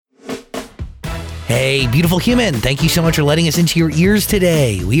Hey, beautiful human, thank you so much for letting us into your ears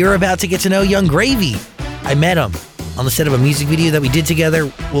today. We are about to get to know Yung Gravy. I met him on the set of a music video that we did together.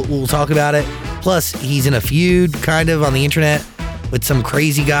 We'll talk about it. Plus, he's in a feud, kind of, on the internet with some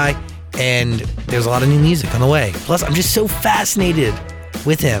crazy guy, and there's a lot of new music on the way. Plus, I'm just so fascinated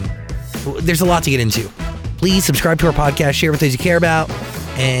with him. There's a lot to get into. Please subscribe to our podcast, share with those you care about,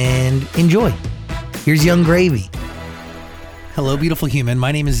 and enjoy. Here's Yung Gravy. Hello, beautiful human.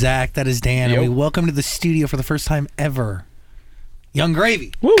 My name is Zach. That is Dan. And we welcome to the studio for the first time ever, Yung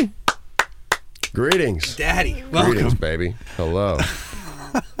Gravy. Woo! Greetings. Daddy, welcome. Greetings, baby. Hello.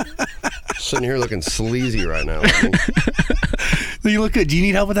 Sitting here looking sleazy right now. You look good. Do you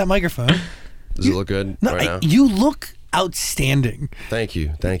need help with that microphone? Does it look good right now? You look outstanding. Thank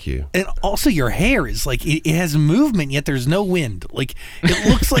you. Thank you. And also your hair is like, it has movement, yet there's no wind. Like, it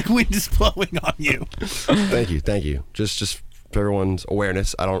looks like wind is blowing on you. Thank you. Thank you. Just for everyone's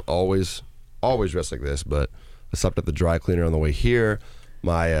awareness, I don't always dress like this, but I stopped at the dry cleaner on the way here.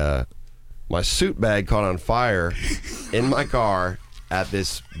 My suit bag caught on fire in my car at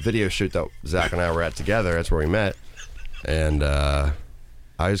this video shoot that Zach and I were at together. That's where we met. And I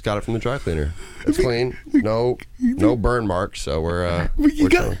just got it from the dry cleaner. It's clean. No burn marks. So we're you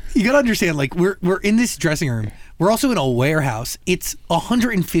got to understand, like, we're in this dressing room. We're also in a warehouse. It's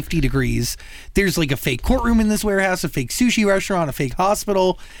 150 degrees. There's like a fake courtroom in this warehouse, a fake sushi restaurant, a fake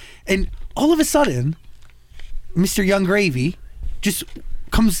hospital. And all of a sudden, Mr. Yung Gravy just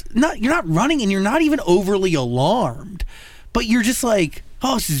comes, you're not running and you're not even overly alarmed, but you're just like,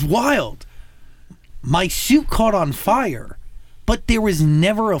 oh, this is wild. My suit caught on fire, but there was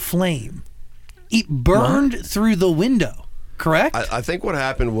never a flame. It burned through the window, correct? I think what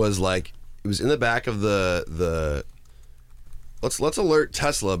happened was, like, it was in the back of the let's alert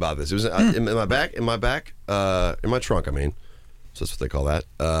Tesla about this. It was in my trunk, I mean. So that's what they call that.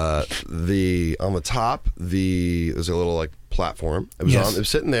 On the top, there's a little, like, platform. It was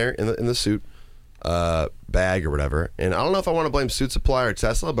sitting there in the suit bag or whatever. And I don't know if I want to blame Suit Supply or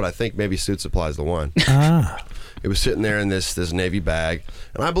Tesla, but I think maybe Suit Supply is the one. It was sitting there in this navy bag,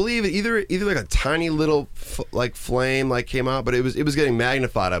 and I believe either like a tiny little like flame like came out, but it was getting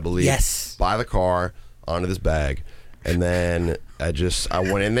magnified, I believe, by the car onto this bag. And then I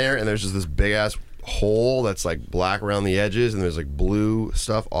went in there, and there's just this big ass hole that's like black around the edges, and there's like blue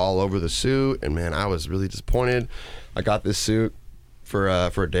stuff all over the suit. And man, I was really disappointed. I got this suit for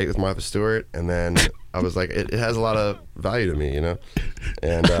a date with Martha Stewart, and then I was like, it has a lot of value to me, you know.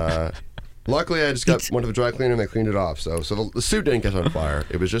 And luckily, I just went to the dry cleaner and they cleaned it off. So the suit didn't catch on fire.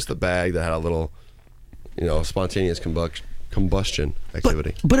 It was just the bag that had a little, spontaneous combustion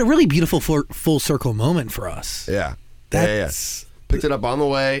activity. But a really beautiful full circle moment for us. Yeah. That's... Picked it up on the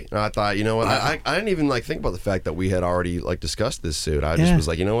way, and I thought, you know what? I didn't even like think about the fact that we had already like discussed this suit. I just was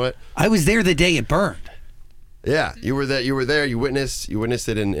like, you know what? I was there the day it burned. Yeah, you were there. You witnessed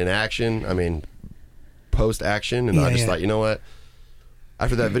it in action. I mean, post action, and I just thought, you know what?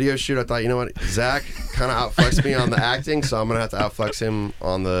 After that video shoot, I thought, you know what? Zach kind of outflexed me on the acting, so I'm gonna have to outflex him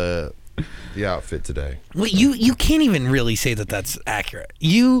on the outfit today. Well, you can't even really say that that's accurate.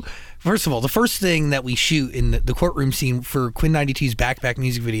 First of all, the first thing that we shoot in the courtroom scene for Quinn 92's Backpack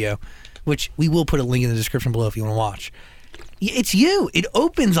music video, which we will put a link in the description below if you want to watch. It's you. It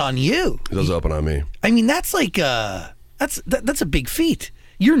opens on you. It does open on me. I mean, that's like that's a big feat.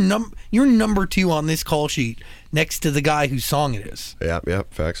 You're number 2 on this call sheet next to the guy whose song it is.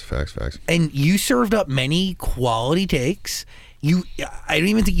 Yep. Facts. And you served up many quality takes. I don't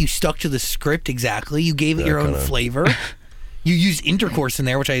even think you stuck to the script exactly. You gave it your own flavor. You used intercourse in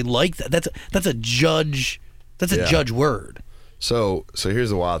there, which I like. That's a judge. That's a judge word. So here's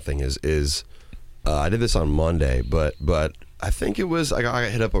the wild thing is I did this on Monday, but I think it was I got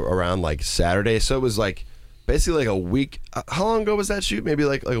hit up around like Saturday. So it was like basically like a week. How long ago was that shoot? Maybe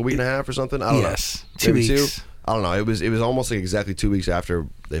like a week and a half or something. I don't know. 2 weeks. I don't know. It was almost like exactly 2 weeks after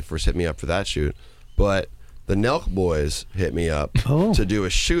they first hit me up for that shoot. But the Nelk boys hit me up to do a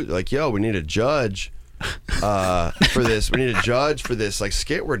shoot. Like, yo, we need a judge for this. We need a judge for this like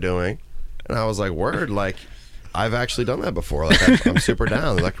skit we're doing. And I was like, word, like I've actually done that before. Like I'm super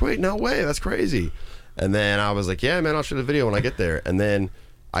down. They're like, wait, no way, that's crazy. And then I was like, yeah, man, I'll shoot a video when I get there. And then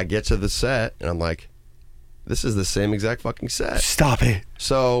I get to the set, and I'm like, this is the same exact fucking set. Stop it.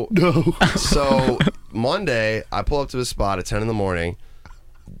 So no. So Monday, I pull up to the spot at 10 in the morning,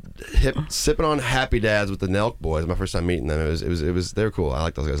 sipping on Happy Dads with the Nelk boys. My first time meeting them. It was they were cool. I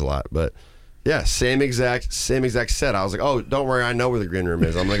like those guys a lot. But yeah, same exact set. I was like, oh, don't worry, I know where the green room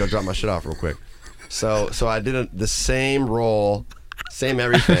is. I'm gonna go drop my shit off real quick. So I did the same role, same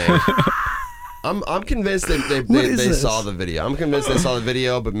everything. I'm convinced they saw the video. I'm convinced they saw the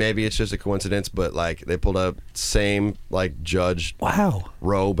video, but maybe it's just a coincidence. But like they pulled up same like judge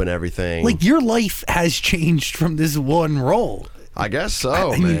robe and everything. Like your life has changed from this one role. I guess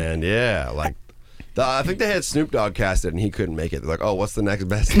so, man. Yeah, like I think they had Snoop Dogg cast it and he couldn't make it. They're like, oh, what's the next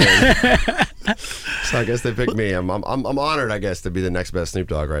best thing? So I guess they picked me. I'm honored, I guess, to be the next best Snoop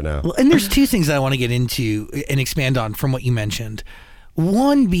Dogg right now. Well, and there's two things that I want to get into and expand on from what you mentioned.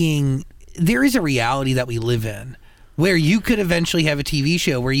 One being, there is a reality that we live in where you could eventually have a TV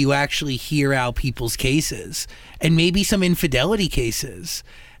show where you actually hear out people's cases and maybe some infidelity cases.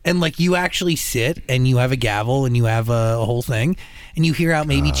 And like you actually sit and you have a gavel and you have a whole thing and you hear out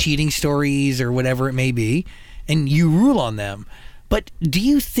maybe cheating stories or whatever it may be and you rule on them. But do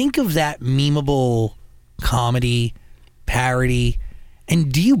you think of that memeable comedy, parody,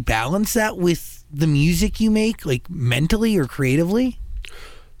 and do you balance that with the music you make, like mentally or creatively?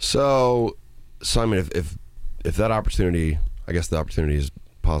 So I mean, if that opportunity, I guess the opportunity is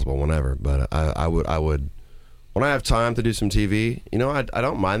possible whenever, but I would, when I have time to do some TV, you know, I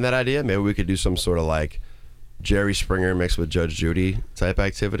don't mind that idea. Maybe we could do some sort of like Jerry Springer mixed with Judge Judy type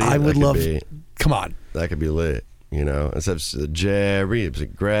activity. I would love, come on. That could be lit, you know, instead of Jerry, it's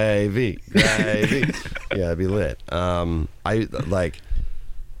like gravy. Yeah, it'd be lit. I like,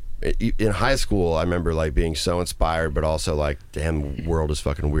 in high school, I remember like being so inspired, but also like, damn, the world is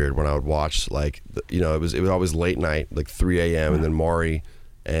fucking weird. When I would watch, like, you know, it was always late night, like 3 a.m. and then Maury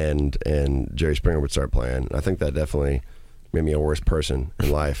and Jerry Springer would start playing. I think that definitely made me a worse person in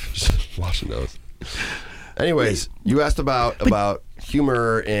life, just watching those. Anyways, you asked about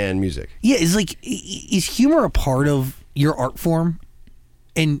humor and music. Yeah, is humor a part of your art form,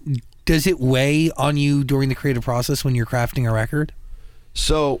 and does it weigh on you during the creative process when you're crafting a record?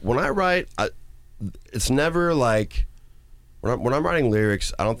 So when I write, it's never like when I'm writing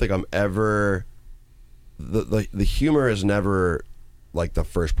lyrics. I don't think I'm ever the humor is never like the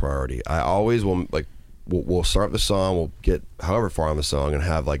first priority. I always will like we'll start the song, we'll get however far on the song and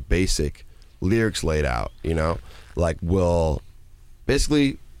have like basic lyrics laid out. You know, like I'll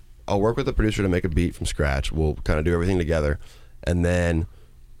work with the producer to make a beat from scratch. We'll kind of do everything together, and then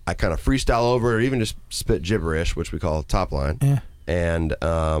I kind of freestyle over it, or even just spit gibberish, which we call top line. Yeah. And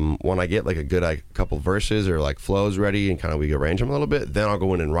when I get like a good couple verses or like flows ready and kind of we arrange them a little bit, then I'll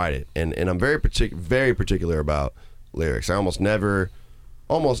go in and write it. And I'm very particular about lyrics. I almost never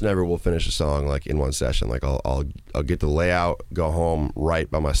will finish a song like in one session. Like I'll get the layout, go home,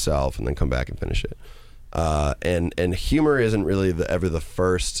 write by myself, and then come back and finish it. And humor isn't really ever the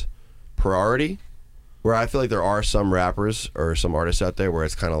first priority. Where I feel like there are some rappers or some artists out there where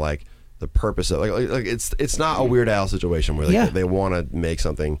it's kind of like the purpose of like it's not a Weird Al situation where they want to make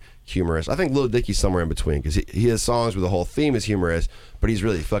something humorous. I think Lil Dicky's somewhere in between because he has songs where the whole theme is humorous, but he's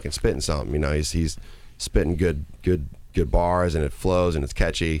really fucking spitting something. You know, he's spitting good bars and it flows and it's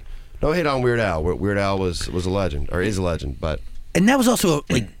catchy. No hate on Weird Al. Weird Al was a legend or is a legend, but. And that was also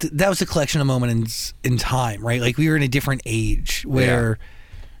like that was a collection of moments in time, right? Like we were in a different age where,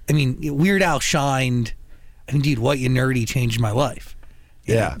 I mean, Weird Al shined. I mean, dude, White and Nerdy changed my life.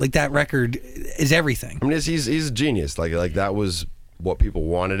 Yeah, like that record is everything. I mean, he's a genius. Like that was what people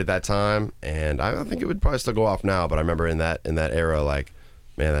wanted at that time, and I think it would probably still go off now. But I remember in that era, like,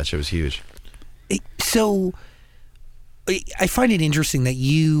 man, that shit was huge. So, I find it interesting that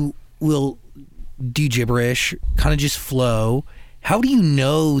you will do gibberish, kind of just flow. How do you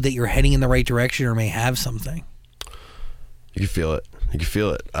know that you're heading in the right direction or may have something? You can feel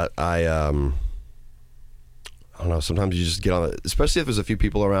it. I don't know. Sometimes you just get on it, especially if there's a few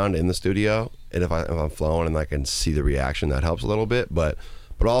people around in the studio, and if I'm flowing and I can see the reaction, that helps a little bit. But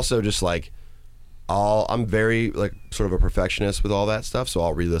also just like I'm very like sort of a perfectionist with all that stuff, so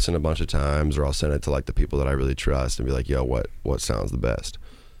I'll re-listen a bunch of times, or I'll send it to like the people that I really trust and be like, yo, what sounds the best?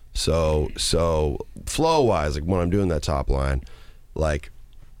 So flow wise, like when I'm doing that top line, like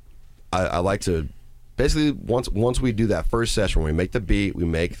I like to. Basically, once we do that first session, when we make the beat, we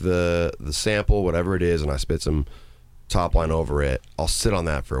make the sample, whatever it is, and I spit some top line over it, I'll sit on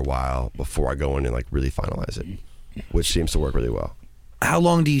that for a while before I go in and like really finalize it, which seems to work really well. How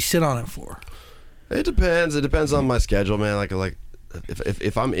long do you sit on it for? It depends. It depends on my schedule, man. Like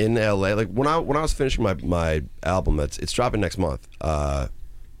if I'm in LA, like when I was finishing my album, it's dropping next month. I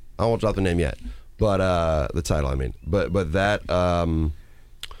won't drop the name yet, but the title, I mean, but that.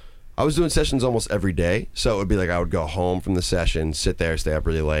 I was doing sessions almost every day, so it would be like I would go home from the session, sit there, stay up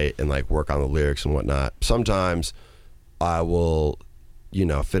really late, and like work on the lyrics and whatnot. Sometimes I will, you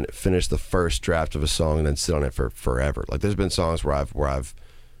know, finish the first draft of a song and then sit on it for forever. Like there's been songs where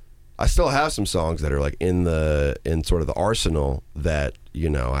I still have some songs that are like in sort of the arsenal that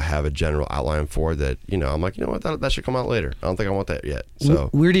I have a general outline for that. I'm like, you know what, that should come out later. I don't think I want that yet. So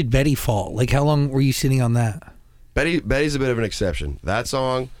where did Betty fall? Like, how long were you sitting on that? Betty's a bit of an exception. That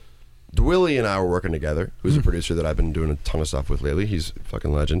song, Willie and I were working together, who's a producer that I've been doing a ton of stuff with lately. He's a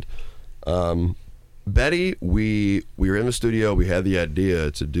fucking legend. Betty, we were in the studio. We had the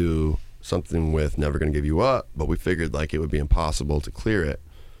idea to do something with Never Gonna Give You Up, but we figured like it would be impossible to clear it.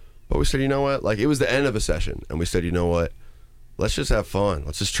 But we said, you know what? Like, it was the end of a session, and we said, you know what? Let's just have fun.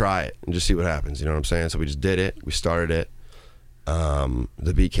 Let's just try it and just see what happens. You know what I'm saying? So we just did it. We started it.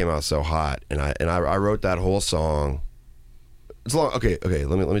 The beat came out so hot, and I wrote that whole song. It's long. Okay.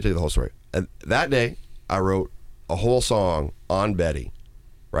 Let me tell you the whole story. And that day, I wrote a whole song on Betty.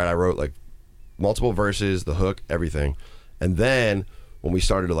 Right? I wrote like multiple verses, the hook, everything, and then when we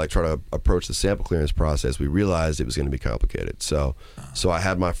started to like try to approach the sample clearance process, we realized it was going to be complicated. So I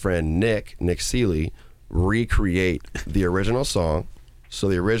had my friend Nick Seeley recreate the original song.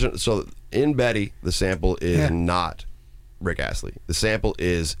 So in Betty, the sample is not Rick Astley. The sample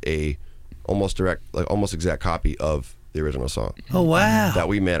is a almost exact copy of the original song. Oh wow! That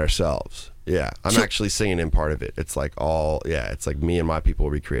we made ourselves. Yeah, I'm actually singing in part of it. It's like it's like me and my people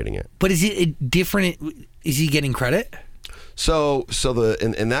recreating it. But is it different? Is he getting credit? So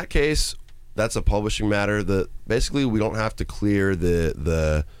in that case, that's a publishing matter. Basically we don't have to clear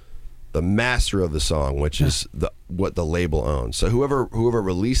the master of the song, which is what the label owns. So whoever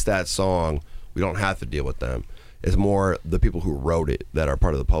released that song, we don't have to deal with them. It's more the people who wrote it that are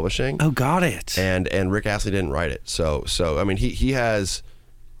part of the publishing. Oh, got it. And Rick Astley didn't write it. So I mean he has.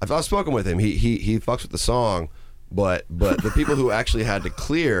 I've spoken with him. He fucks with the song, but the people who actually had to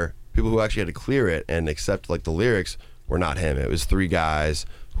clear it and accept like the lyrics were not him. It was three guys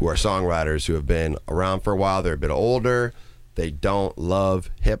who are songwriters who have been around for a while. They're a bit older. They don't love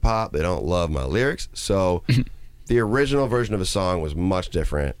hip hop. They don't love my lyrics. So the original version of a song was much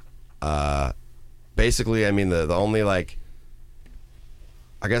different. Basically, I mean the only like,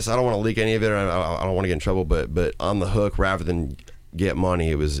 I guess I don't want to leak any of it. I don't want to get in trouble. But on the hook, rather than get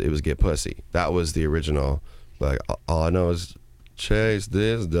money, it was get pussy. That was the original. Like, all I know is chase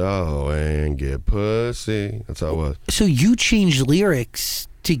this dough and get pussy. That's how it was. So you changed lyrics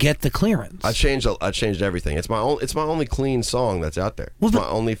to get the clearance. I changed everything. It's my only clean song that's out there. It's my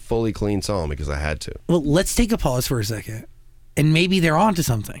only fully clean song because I had to. Well, let's take a pause for a second, and maybe they're onto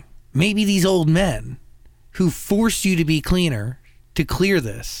something. Maybe these old men who forced you to be cleaner to clear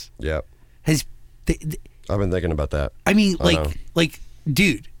this. Yep. I've been thinking about that. I mean, like,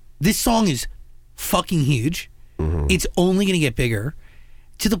 dude, this song is fucking huge. Mm-hmm. It's only gonna get bigger.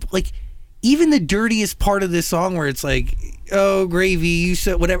 To the like, even the dirtiest part of this song, where it's like, "Oh, gravy, you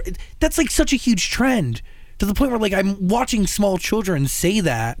said whatever." That's like such a huge trend to the point where like I'm watching small children say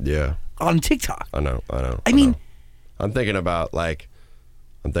that. Yeah. On TikTok. I know. I mean, I'm thinking about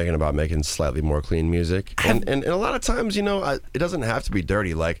making slightly more clean music, and a lot of times, it doesn't have to be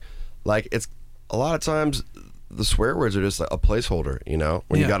dirty. Like it's a lot of times the swear words are just like a placeholder.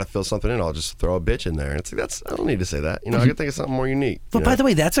 When you got to fill something in, I'll just throw a bitch in there, and it's like I don't need to say that. I can think of something more unique. But by the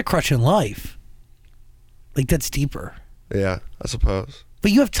way, that's a crutch in life. Like, that's deeper. Yeah, I suppose.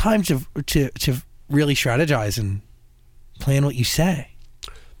 But you have time to really strategize and plan what you say.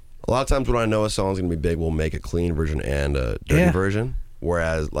 A lot of times when I know a song's gonna be big, we'll make a clean version and a dirty version.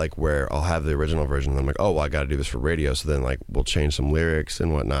 Whereas, like, where I'll have the original version, and I'm like, oh, well, I got to do this for radio. So then, like, we'll change some lyrics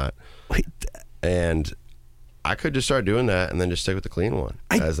and whatnot. And I could just start doing that and then just stick with the clean one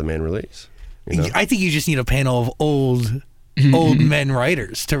as the main release. I think you just need a panel of old men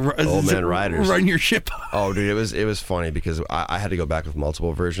writers to run your ship. Oh, dude, it was funny because I had to go back with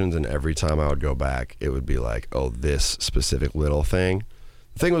multiple versions, and every time I would go back, it would be like, oh, this specific little thing.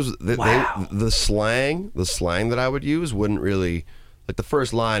 The thing was, the slang that I would use wouldn't really. Like, the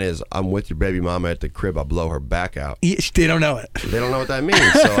first line is, "I'm with your baby mama at the crib, I blow her back out." They don't know it. They don't know what that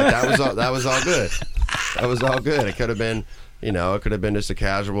means. So that was all good. That was all good. It could have been, it could have been just a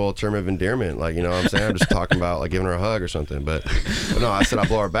casual term of endearment. Like, you know what I'm saying? I'm just talking about like giving her a hug or something. But no, I said I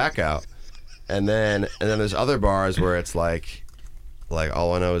blow her back out. And then there's other bars where it's like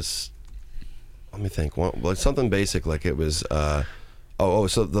all I know is, let me think. Like something basic. Like it was, so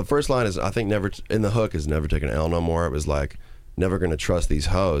the first line is, I think never in the hook is never take an L no more. It was like, never gonna trust these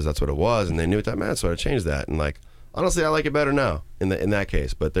hoes. That's what it was, and they knew what that meant, so I changed that. And like, honestly, I like it better now in that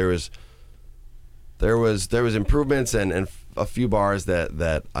case. But there was improvements and a few bars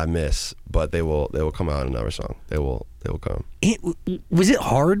that I miss, but they will come out in another song. They will come. Was it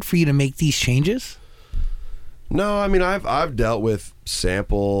hard for you to make these changes? No, I mean I've dealt with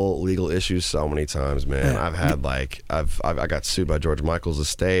sample legal issues so many times, man. I've had I got sued by George Michael's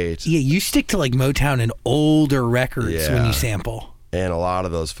estate. Yeah, you stick to like Motown and older records when you sample. And a lot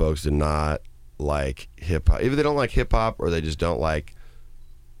of those folks do not like hip hop. Either they don't like hip hop or they just don't like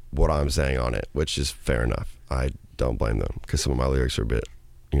what I'm saying on it, which is fair enough. I don't blame them because some of my lyrics are a bit,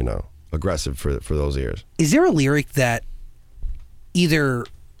 aggressive for those ears. Is there a lyric that either,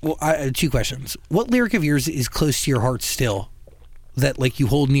 well, two questions. What lyric of yours is close to your heart still that like you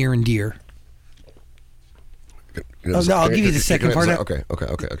hold near and dear? No, I'll give you the second part. Okay.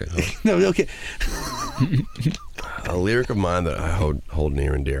 No, okay. A lyric of mine that I hold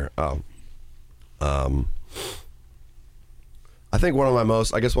near and dear. I think one of my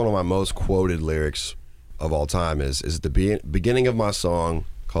most quoted lyrics of all time is the beginning of my song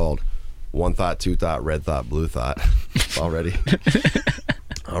called "One Thought, Two Thought, Red Thought, Blue Thought." already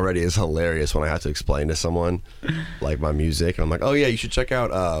is hilarious when I have to explain to someone like my music. I'm like, oh yeah, you should check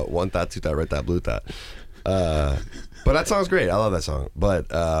out "One Thought, Two Thought, Red Thought, Blue Thought." But that song's great. I love that song.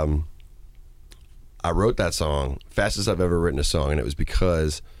 But I wrote that song fastest I've ever written a song, and it was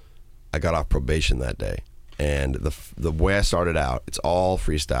because I got off probation that day. And the way I started out, it's all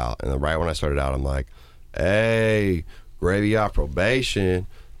freestyle. And then right when I started out, I'm like, hey, Gravy off probation.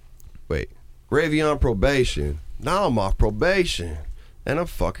 Wait, Gravy on probation. Now I'm off probation, and I'm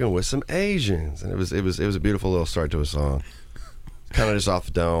fucking with some Asians. And it was a beautiful little start to a song. Kind of just off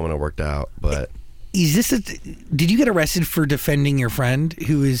the dome, and it worked out. But is this did you get arrested for defending your friend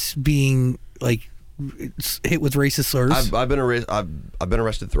who is being like hit with racist slurs? I've been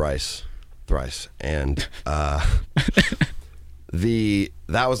arrested thrice, and that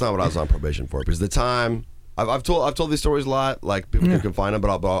was not what I was on probation for. Because the time I've told these stories a lot. Like people can find them, but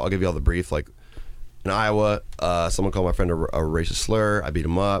I'll give you all the brief. Like in Iowa, someone called my friend a racist slur. I beat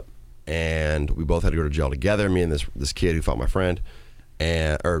him up, and we both had to go to jail together. Me and this kid who fought my friend.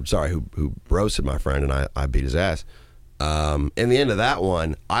 Who roasted my friend, and I beat his ass. In the end of that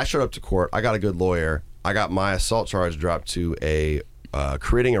one, I showed up to court. I got a good lawyer. I got my assault charge dropped to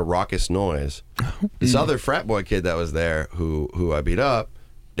creating a raucous noise. This other frat boy kid that was there, who I beat up,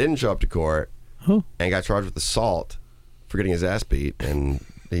 didn't show up to court and got charged with assault for getting his ass beat. And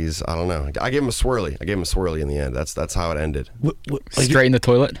I don't know. I gave him a swirly. In the end. That's how it ended. Straight in the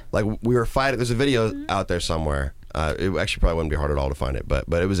toilet? Like we were fighting. There's a video out there somewhere. It actually probably wouldn't be hard at all to find it, but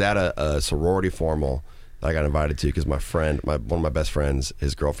it was at a sorority formal that I got invited to because my friend, one of my best friends,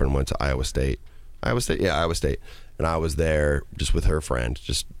 his girlfriend went to Iowa State. Iowa State, and I was there just with her friend,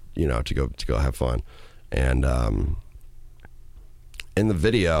 just to go have fun. And in the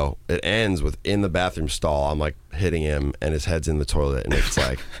video, it ends with in the bathroom stall. I'm like hitting him, and his head's in the toilet, and it's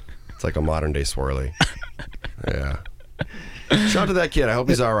like a modern day swirly. Yeah. Shout out to that kid. I hope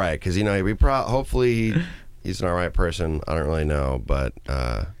he's all right because hopefully. He's an all right person. I don't really know, but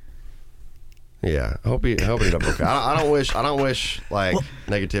yeah. I hope he ended up okay. I don't wish like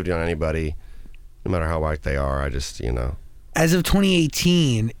negativity on anybody, no matter how white they are. I just As of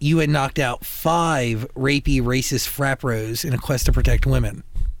 2018, you had knocked out 5 rapey, racist frat bros in a quest to protect women.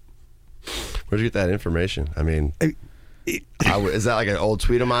 Where'd you get that information? I mean, is that like an old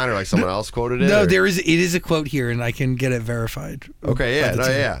tweet of mine, or like someone else quoted it? No, or? it is a quote here, and I can get it verified. Okay,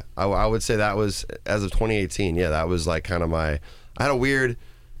 yeah, I would say that was as of 2018. Yeah, that was like kind of I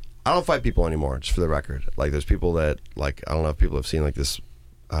don't fight people anymore, just for the record. Like there's people that like I don't know if people have seen like this.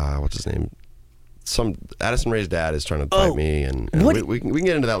 What's his name? Some Addison Rae's dad is trying to fight me, and we can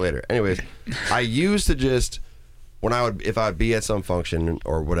get into that later. Anyways, I used to just. If I would be at some function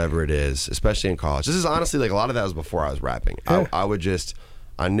or whatever it is, especially in college, this is honestly like a lot of that was before I was rapping. Yeah.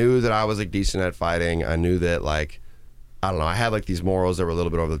 I knew that I was like decent at fighting. I knew that like, I don't know, I had like these morals that were a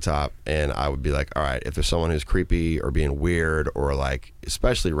little bit over the top, and I would be like, all right, if there's someone who's creepy or being weird or like,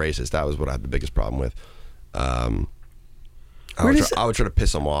 especially racist, that was what I had the biggest problem with. I would try to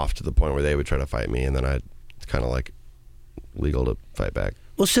piss them off to the point where they would try to fight me, and then I'd kind of like legal to fight back.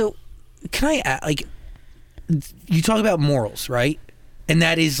 Well, so can I like? You talk about morals, right? And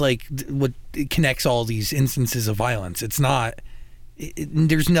that is like what connects all these instances of violence. It's not.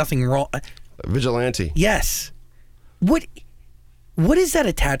 There's nothing wrong. Vigilante. Yes. What is that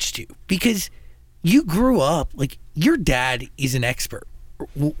attached to? Because you grew up like your dad is an expert.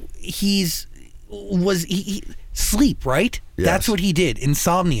 Sleep, right? Yes. That's what he did.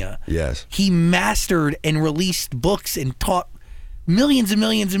 Insomnia. Yes. He mastered and released books and taught millions and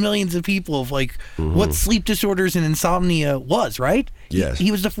millions and millions of people of like what sleep disorders and insomnia was, right? Yes.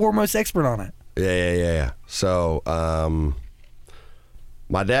 He was the foremost expert on it. Yeah. So,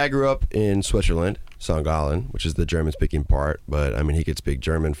 my dad grew up in Switzerland, St. Gallen, which is the German-speaking part, but I mean, he could speak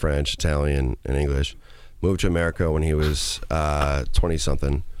German, French, Italian, and English. Moved to America when he was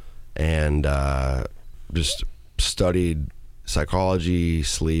 20-something, and just studied psychology,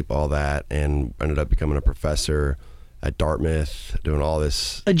 sleep, all that, and ended up becoming a professor at Dartmouth, doing all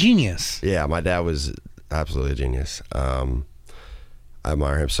this. A genius. Yeah, my dad was absolutely a genius. I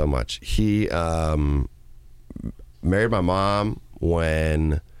admire him so much. He married my mom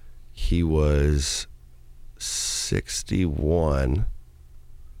when he was 61.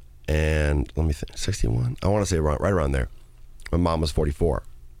 And let me think, 61? I want to say right around there. My mom was 44.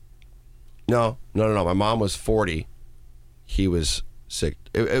 No. My mom was 40. He was sick.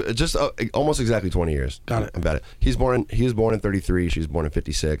 It just almost exactly 20 years. Got it. About it. He was born in 33. She was born in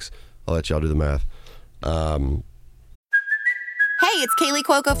 56. I'll let y'all do the math. Hey, it's Kaylee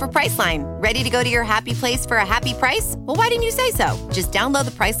Cuoco for Priceline. Ready to go to your happy place for a happy price? Well, why didn't you say so? Just download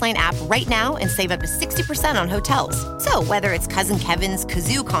the Priceline app right now and save up to 60% on hotels. So whether it's Cousin Kevin's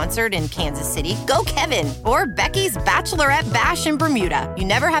Kazoo Concert in Kansas City, go Kevin, or Becky's Bachelorette Bash in Bermuda, you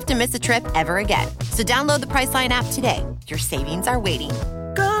never have to miss a trip ever again. So download the Priceline app today. Your savings are waiting.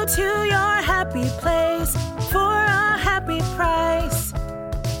 Go to your happy place for a happy price.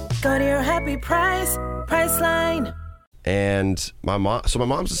 Go to your happy price, Priceline. And my mom's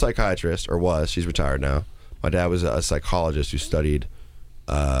a psychiatrist, or was. She's retired now. My dad was a psychologist who studied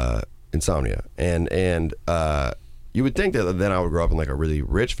insomnia. And you would think that then I would grow up in like a really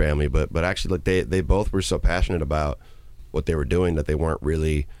rich family, but actually like they both were so passionate about what they were doing that they weren't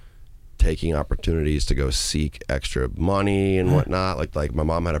really taking opportunities to go seek extra money and whatnot. Like my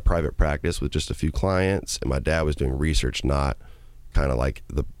mom had a private practice with just a few clients, and my dad was doing research, not kind of like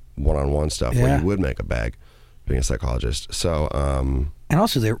the one-on-one stuff where you would make a bag being a psychologist. So and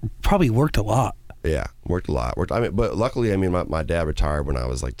also they probably worked a lot. Yeah, worked a lot. But luckily, my dad retired when I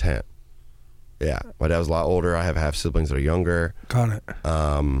was like 10. Yeah, my dad was a lot older. I have half siblings that are younger. Got it.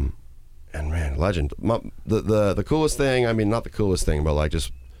 And man, legend. The coolest thing, not the coolest thing, but like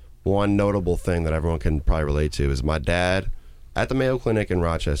just one notable thing that everyone can probably relate to is my dad at the Mayo Clinic in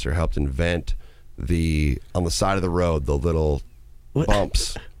Rochester helped invent on the side of the road, the little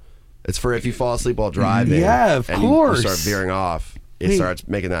bumps. It's for if you fall asleep while driving. Yeah, of course. You start veering off. It starts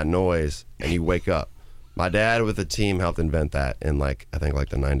making that noise, and you wake up. My dad with the team helped invent that in I think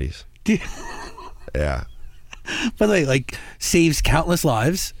the 90s. Yeah. By the way, like saves countless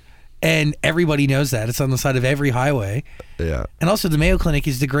lives, and everybody knows that. It's on the side of every highway. Yeah. And also, the Mayo Clinic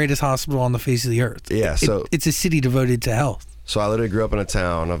is the greatest hospital on the face of the earth. Yeah. It's a city devoted to health. So I literally grew up in a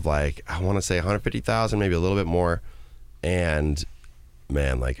town of I want to say 150,000, maybe a little bit more, and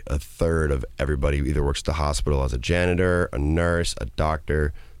man, like a third of everybody either works at the hospital as a janitor, a nurse, a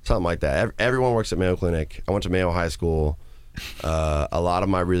doctor, something like that. Everyone works at Mayo Clinic. I went to Mayo High School. A lot of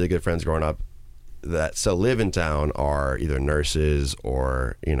my really good friends growing up that still live in town are either nurses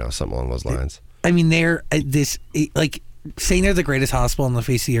or something along those lines. They're saying they're the greatest hospital on the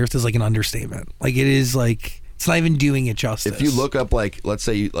face of the earth is like an understatement. Like it is like it's not even doing it justice. If you look up let's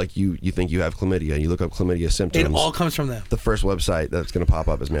say you think you have chlamydia and you look up chlamydia symptoms, it all comes from them. The first website that's going to pop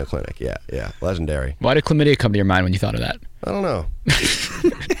up is Mayo Clinic. Yeah, legendary. Why did chlamydia come to your mind when you thought of that? I don't know.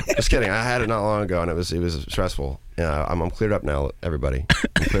 Just kidding. I had it not long ago and it was stressful. Yeah, I'm cleared up now. Everybody,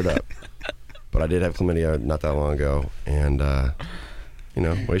 I'm cleared up. But I did have chlamydia not that long ago, and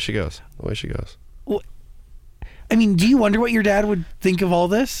away she goes. Well, do you wonder what your dad would think of all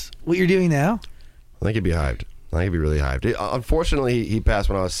this? What you're doing now? I think he'd be hyped. I think he'd be really hyped. Unfortunately, he passed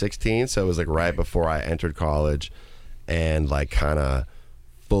when I was 16, so it was right before I entered college and kind of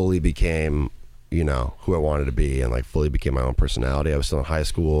fully became, who I wanted to be and fully became my own personality. I was still in high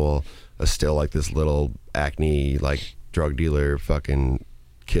school. I was still this little acne, drug dealer fucking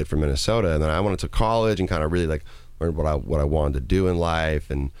kid from Minnesota. And then I went to college and kind of really learned what I wanted to do in life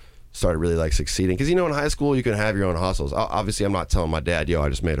and started really succeeding. Because in high school you can have your own hustles. Obviously I'm not telling my dad, I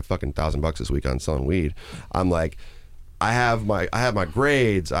just made a fucking $1,000 this week on selling weed. I'm I have my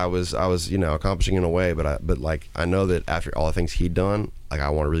grades. I was accomplishing in a way, but I know that after all the things he'd done, I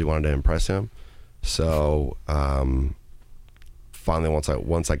really wanted to impress him. So finally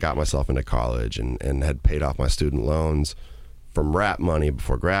once I got myself into college and had paid off my student loans from rap money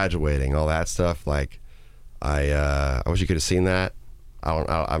before graduating, all that stuff, I wish you could have seen that.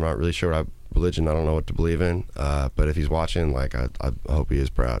 I'm not really sure what religion. I don't know what to believe in. But if he's watching, I hope he is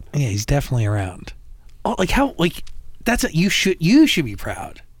proud. Yeah, he's definitely around. Oh, you should be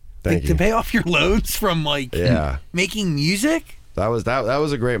proud. Thank you. To pay off your loans from making music. That was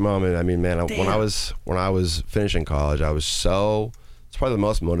a great moment. When I was finishing college, it's probably the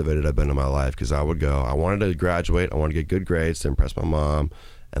most motivated I've been in my life because I wanted to graduate, I wanted to get good grades to impress my mom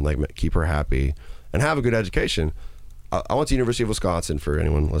and keep her happy and have a good education. I went to University of Wisconsin, for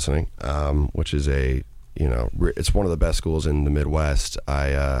anyone listening, which is it's one of the best schools in the Midwest. I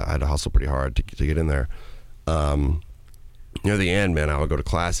had to hustle pretty hard to get in there. Near the end, man, I would go to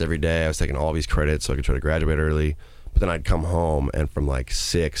class every day. I was taking all these credits so I could try to graduate early. But then I'd come home, and from like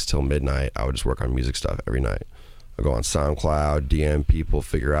 6 till midnight, I would just work on music stuff every night. I'd go on SoundCloud, DM people,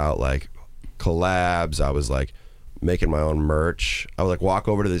 figure out like collabs. I was like making my own merch. I would like walk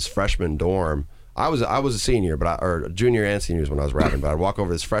over to this freshman dorm. I was a senior, or junior and seniors when I was rapping. But I'd walk over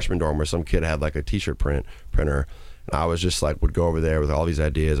to this freshman dorm where some kid had like a T-shirt printer, and I was just like would go over there with all these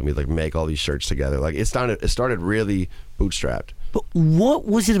ideas, and we'd like make all these shirts together. Like it started really bootstrapped. But what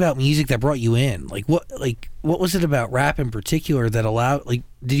was it about music that brought you in? Like what was it about rap in particular that allowed? Like,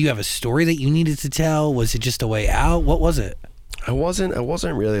 did you have a story that you needed to tell? Was it just a way out? What was it? I wasn't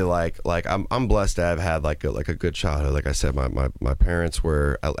really like I'm blessed to have had like a good childhood. Like I said, my parents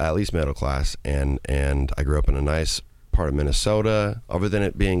were at least middle class, and I grew up in a nice part of Minnesota. Other than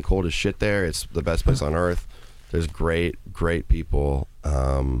it being cold as shit there, it's the best place on earth. There's great people,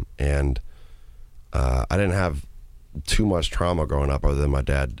 and I didn't have too much trauma growing up other than my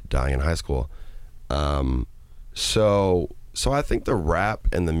dad dying in high school. So I think the rap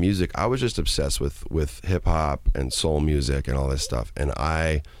and the music, I was just obsessed with hip hop and soul music and all this stuff. And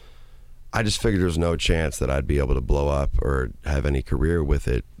I just figured there was no chance that I'd be able to blow up or have any career with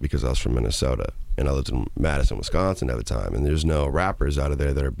it because I was from Minnesota and I lived in Madison, Wisconsin at the time. And there's no rappers out of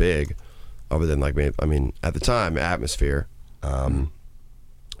there that are big other than like, I mean, at the time, Atmosphere. But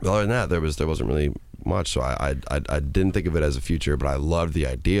other than that, there wasn't really much. So I didn't think of it as a future, but I loved the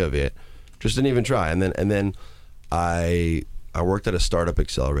idea of it. Just didn't even try. And then I worked at a startup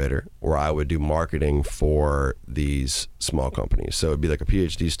accelerator where I would do marketing for these small companies. So it'd be like a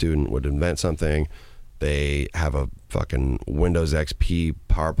PhD student would invent something. They have a fucking Windows XP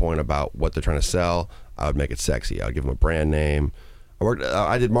PowerPoint about what they're trying to sell. I would make it sexy. I would give them a brand name.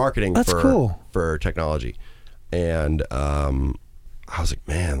 I did marketing for technology. And I was like,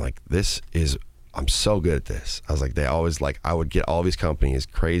 man, like I'm so good at this. I was like, I would get all these companies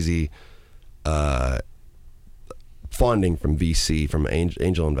crazy funding from VC, from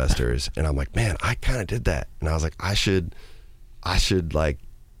angel investors, and I'm like, man, I kind of did that, and I was like, I should like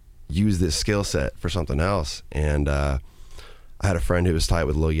use this skill set for something else. And I had a friend who was tight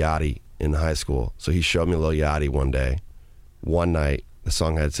with Lil Yachty in high school, so he showed me Lil Yachty one night. The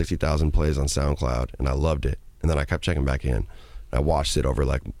song had 60,000 plays on SoundCloud, and I loved it. And then I kept checking back in. I watched it over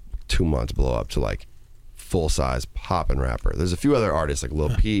like 2 months blow up to like full size poppin' rapper. There's a few other artists like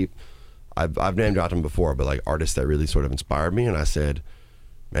Lil Peep. I've name dropped them before, but like artists that really sort of inspired me. And I said,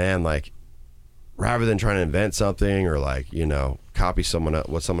 man, like rather than trying to invent something or like, you know, copy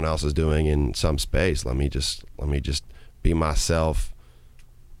what someone else is doing in some space, let me just be myself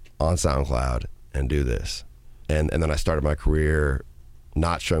on SoundCloud and do this. And then I started my career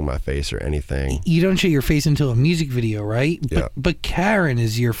not showing my face or anything. You don't show your face until a music video, right? Yeah. But Karen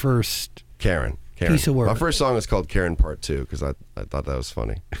is your first Karen. piece of work. My first song is called Karen Part 2 because I thought that was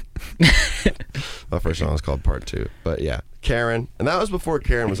funny. My first song was called Part 2. But yeah, Karen. And that was before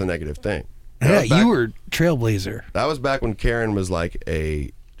Karen was a negative thing. You were trailblazer. That was back when Karen was like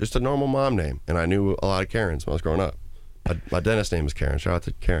just a normal mom name. And I knew a lot of Karens when I was growing up. My dentist name is Karen. Shout out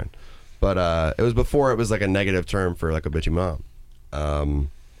to Karen. But it was before it was like a negative term for like a bitchy mom.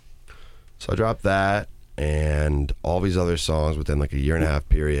 So I dropped that and all these other songs within like a 1.5 year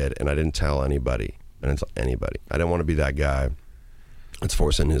period, and I didn't tell anybody. I didn't want to be that guy that's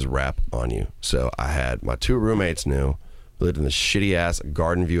forcing his rap on you. So I had my 2 roommates knew. We lived in this shitty ass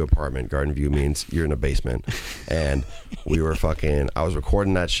Garden View apartment. Garden View means you're in a basement. And I was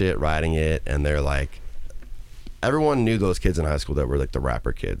recording that shit, writing it, and they're like, everyone knew those kids in high school that were like the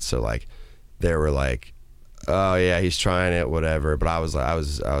rapper kids. So like they were like, oh yeah, he's trying it, whatever. But I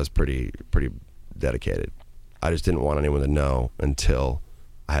was pretty dedicated. I just didn't want anyone to know until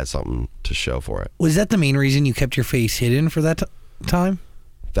I had something to show for it. Was that the main reason you kept your face hidden for that time?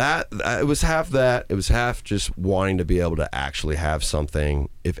 That it was half that. It was half just wanting to be able to actually have something.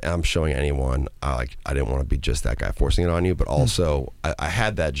 If I'm showing anyone, I didn't want to be just that guy forcing it on you. But also, I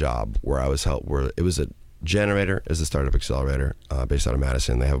had that job where I was where it was a Generator is a startup accelerator based out of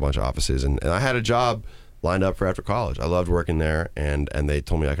Madison. They have a bunch of offices, and I had a job lined up for after college. I loved working there, and they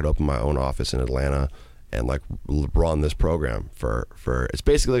told me I could open my own office in Atlanta and like run this program for it's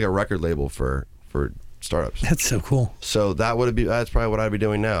basically like a record label for startups. That's so cool. So that's probably what I'd be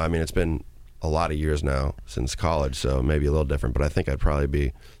doing now. I mean, it's been a lot of years now since college, so maybe a little different, but I think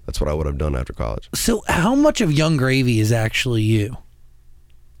that's what I would have done after college. So how much of Yung Gravy is actually you?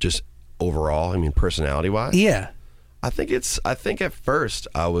 Just overall, I mean, personality wise? Yeah. I think at first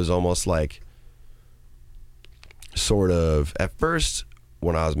I was almost like sort of at first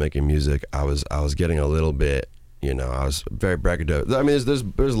when I was making music, I was getting a little bit, you know, I was very braggadocious. I mean,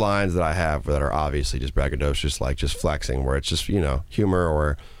 there's lines that I have that are obviously just braggadocious, like just flexing, where it's just, you know,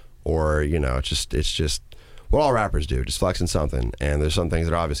 humor or you know, it's just what all rappers do, just flexing something. And there's some things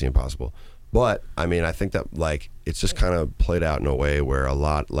that are obviously impossible. But I mean, I think that like it's just kind of played out in a way where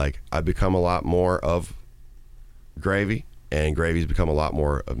I've become a lot more of Gravy, and Gravy's become a lot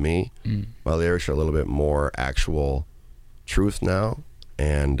more of me. My lyrics are a little bit more actual truth now,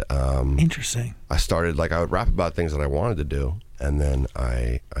 and Interesting. I started I would rap about things that I wanted to do, and then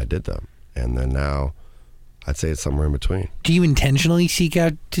I did them, and then now I'd say it's somewhere in between. Do you intentionally seek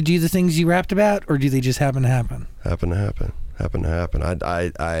out to do the things you rapped about, or do they just happen to happen? Happen to happen.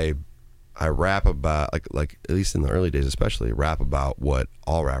 I rap about like at least in the early days, especially rap about what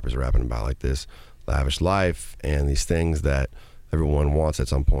all rappers are rapping about, like this lavish life and these things that everyone wants at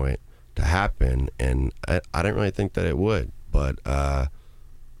some point to happen. And I didn't really think that it would, but I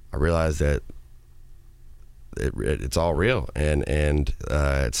realized that it's all real, and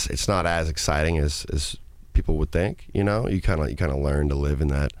it's not as exciting as people would think. You know, you kind of learn to live in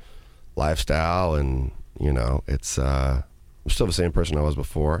that lifestyle, and you know, it's I'm still the same person I was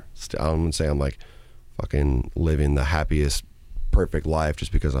before. I wouldn't say I'm like fucking living the happiest, perfect life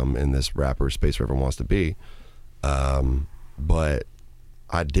just because I'm in this rapper space where everyone wants to be. But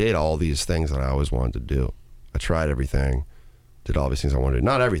I did all these things that I always wanted to do. I tried everything, did all these things I wanted to do.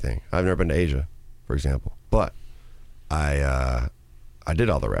 Not everything. I've never been to Asia, for example. But I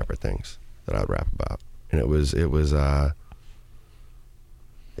did all the rapper things that I would rap about. And it was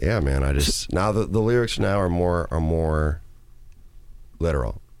yeah, man, I just, now the lyrics now are more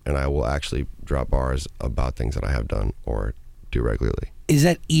literal, and I will actually drop bars about things that I have done or do regularly. Is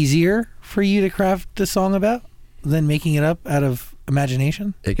that easier for you to craft a song about than making it up out of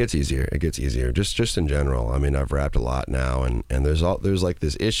imagination? It gets easier. Just in general. I mean, I've rapped a lot now, and there's like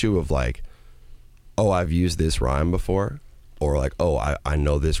this issue of like, oh, I've used this rhyme before, or like, oh, I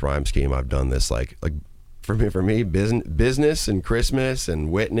know this rhyme scheme. I've done this like for me, business and Christmas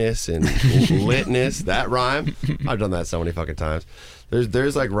and witness and litness. That rhyme, I've done that so many fucking times.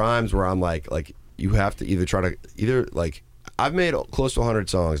 There's like rhymes where I'm like you have to either like I've made close to 100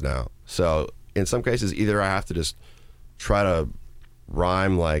 songs now. So in some cases, either I have to just try to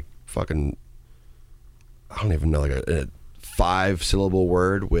rhyme like fucking, I don't even know, like a 5-syllable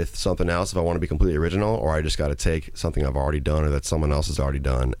word with something else if I want to be completely original, or I just got to take something I've already done or that someone else has already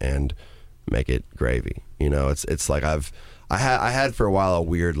done and make it gravy. You know, it's like I had for a while a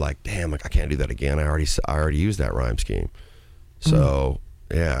weird like, damn, like I can't do that again. I already used that rhyme scheme. So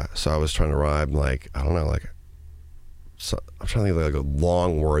yeah, so I was trying to rhyme like, I don't know, like, so I'm trying to think of like a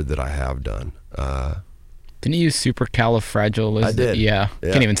long word that I have done. Didn't you use supercalifragilistic? I did. Yeah.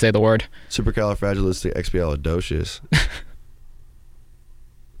 Can't even say the word. Supercalifragilisticexpialidocious.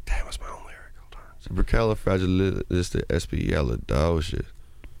 Damn, what's my own lyric? Hold on. Supercalifragilisticexpialidocious.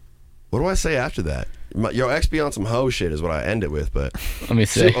 What do I say after that? Yo, XP on some hoe shit is what I end it with, but Let me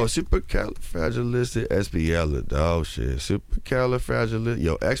see. supercalifragilisticexpialidocious. Supercalifragilistic.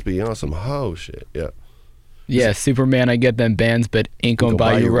 Yo, XP on some hoe shit. Yeah. Yeah, Superman, I get them bands, but ain't gonna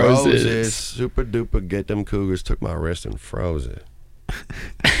buy you roses. Super duper, get them cougars, took my wrist and froze it.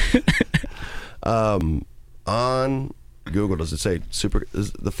 On Google, does it say super?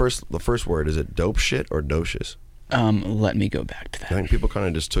 Is the first word, is it dope shit or docious? Let me go back to that. I think people kind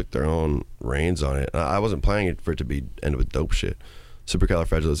of just took their own reins on it. I wasn't planning for it to be end with dope shit.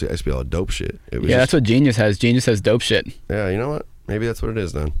 Supercalifragilisticexpialidocious, dope shit. It was that's what Genius has. Genius has dope shit. Yeah, you know what? Maybe that's what it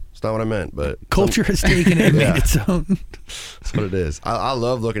is then. It's not what I meant, but Culture has taken it and made its own. That's what it is. I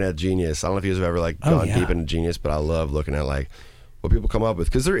love looking at Genius. I don't know if you guys have ever like gone deep into Genius, but I love looking at like what people come up with,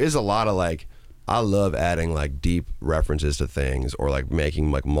 because there is a lot of like, I love adding like deep references to things, or like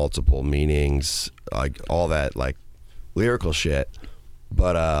making like multiple meanings, like all that like lyrical shit.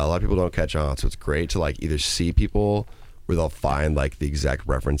 But a lot of people don't catch on, so it's great to like either see people where they'll find like the exact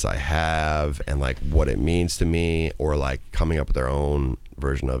reference I have and like what it means to me, or like coming up with their own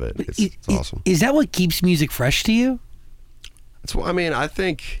version of it. It's awesome. Is that what keeps music fresh to you? It's, I mean, I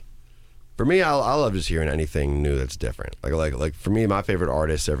think for me, I love just hearing anything new that's different. Like for me, my favorite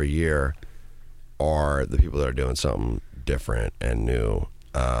artists every year are the people that are doing something different and new.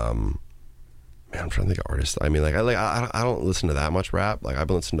 Man, I'm trying to think of artists. I mean, I don't listen to that much rap. Like I've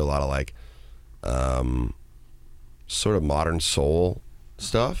been listening to a lot of like sort of modern soul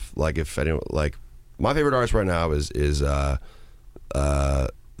stuff. Like if anyone, like my favorite artist right now is the what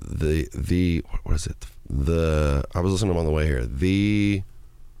is it? I was listening to him on the way here. The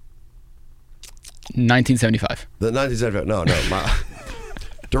 1975. The 1975. No.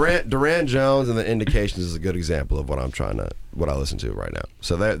 Duran Jones and the Indications is a good example of what I listen to right now.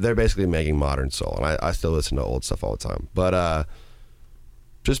 So they're basically making modern soul, and I still listen to old stuff all the time. But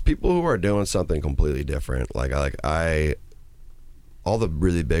just people who are doing something completely different. Like all the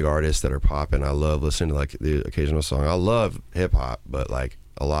really big artists that are popping. I love listening to like the occasional song. I love hip hop, but like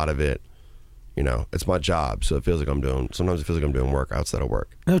a lot of it, you know, it's my job, so it feels like sometimes it feels like I'm doing work outside of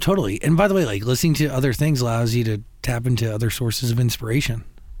work. No, totally. And by the way, like listening to other things allows you to tap into other sources of inspiration.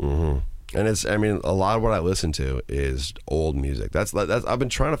 Mm-hmm. And a lot of what I listen to is old music. That's I've been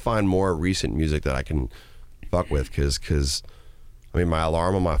trying to find more recent music that I can fuck with, because my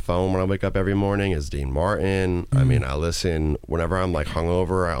alarm on my phone when I wake up every morning is Dean Martin. I listen whenever I'm like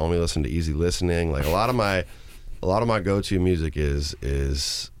hungover. I only listen to easy listening. Like a lot of my go-to music is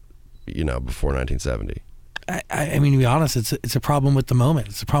before 1970. I mean, to be honest, it's a problem with the moment.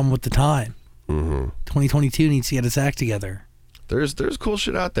 It's a problem with the time. 2022 needs to get its act together. There's cool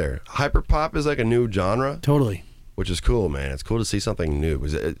shit out there. Hyperpop is like a new genre. Totally. Which is cool, man. It's cool to see something new.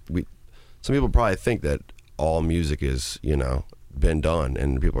 Some people probably think that all music is, been done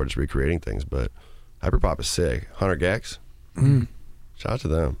and people are just recreating things, but hyperpop is sick. 100 Gex. Shout out to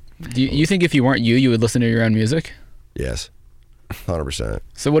them. Do you think if you weren't you would listen to your own music? Yes. 100%.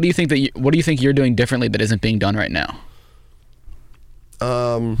 So what do you think you're doing differently that isn't being done right now?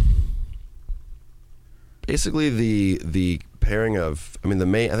 Basically the pairing of, I think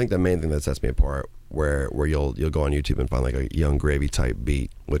the main thing that sets me apart, where you'll go on YouTube and find like a Young Gravy type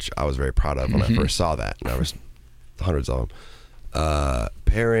beat, which I was very proud of when I first saw that, and I was hundreds of them.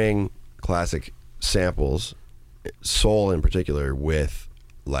 Pairing classic samples, soul in particular, with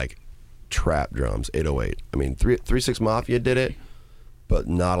like trap drums, 808. 3 6 Mafia did it, but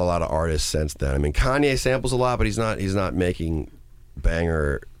not a lot of artists since then. Kanye samples a lot, but he's not making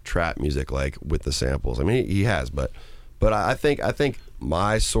banger trap music like with the samples. He has, but I think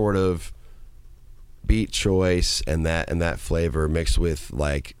my sort of beat choice and that flavor mixed with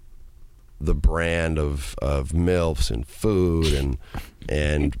like the brand of MILFs and food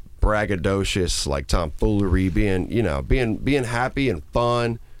and braggadocious like tomfoolery, being happy and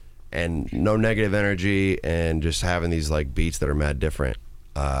fun and no negative energy and just having these like beats that are mad different.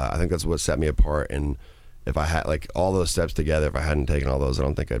 I think that's what set me apart, and if I had like all those steps together, if I hadn't taken all those, I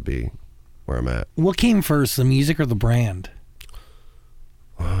don't think I'd be where I'm at. What came first, the music or the brand?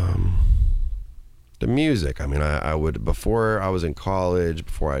 The music. I would, before I was in college,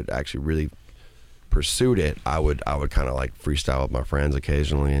 before I'd actually really pursued it, I would kind of like freestyle with my friends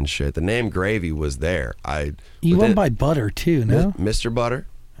occasionally and shit. The name Gravy was there. You went by Butter too, no? Mr. Butter.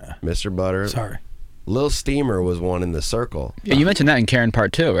 Mr. Butter. Sorry. Lil Steamer was one in the circle. Yeah, you mentioned that in Karen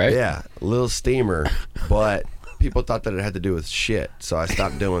Part 2, right? Yeah, Lil Steamer, but people thought that it had to do with shit, so I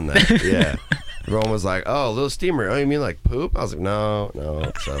stopped doing that. Yeah. Everyone was like, oh, Lil Steamer, oh, you mean like poop? I was like,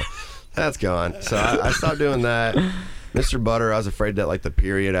 no. So that's gone. So I stopped doing that. Mr. Butter, I was afraid that like the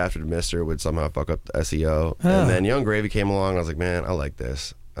period after the Mr. would somehow fuck up the SEO. And then Young Gravy came along, and I was like, man, I like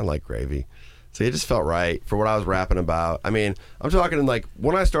this. I like Gravy. So it just felt right for what I was rapping about. I'm talking like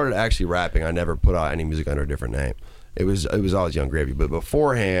when I started actually rapping, I never put out any music under a different name. It was always Young Gravy. But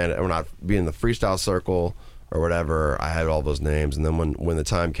beforehand, when I being in the freestyle circle or whatever, I had all those names. And then when the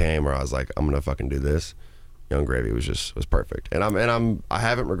time came where I was like, I'm gonna fucking do this, Young Gravy was perfect. And I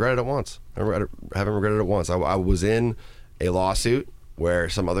haven't regretted it once. I haven't regretted it once. I was in a lawsuit where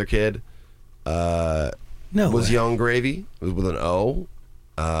some other kid was Young Gravy. It was with an O.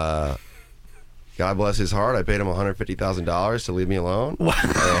 God bless his heart. I paid him $150,000 to leave me alone. Wow.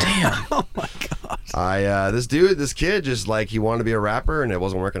 Damn. Oh my God. This kid, just like he wanted to be a rapper and it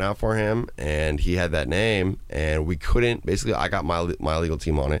wasn't working out for him, and he had that name, and we couldn't. Basically, I got my legal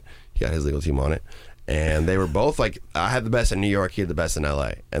team on it. He got his legal team on it, and they were both like, I had the best in New York, he had the best in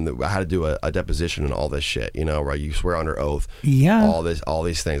LA, and I had to do a deposition and all this shit, where you swear under oath. Yeah. All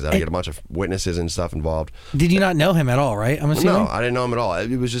these things. I had to get a bunch of witnesses and stuff involved. Did you not know him at all, right? I'm assuming. No, I didn't know him at all.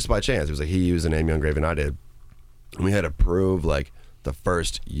 It was just by chance. It was like he used the name Young Gravy and I did, and we had to prove like the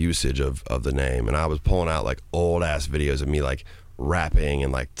first usage of the name, and I was pulling out like old ass videos of me like rapping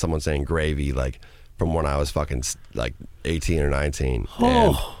and like someone saying Gravy like from when I was fucking like 18 or 19.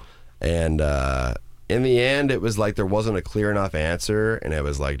 And in the end, it was like there wasn't a clear enough answer, and it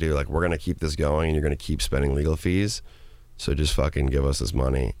was like, dude, like we're gonna keep this going, and you're gonna keep spending legal fees, so just fucking give us this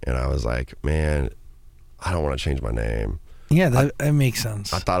money. And I was like, man, I don't want to change my name. Yeah, that makes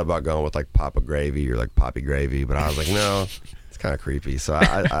sense. I thought about going with like Papa Gravy or like Poppy Gravy, but I was like, no, it's kind of creepy. So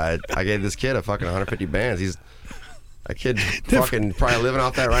I gave this kid a fucking 150 bands. That kid fucking probably living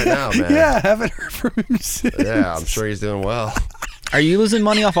off that right now, man. Yeah, I haven't heard from him since. Yeah, I'm sure he's doing well. Are you losing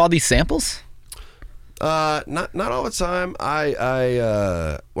money off all these samples? Not all the time.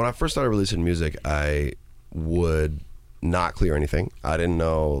 I when I first started releasing music, I would not clear anything. I didn't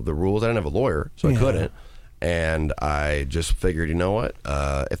know the rules. I didn't have a lawyer, so I couldn't. And I just figured, you know what?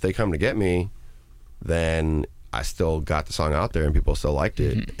 If they come to get me, then I still got the song out there and people still liked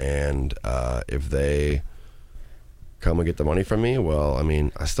it. And if they come and get the money from me, well, I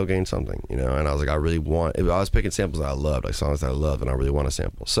mean, I still gained something, you know. And I was like, I was picking samples that I loved, like songs that I loved, and I really want to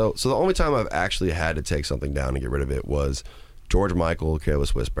sample. So the only time I've actually had to take something down and get rid of it was George Michael,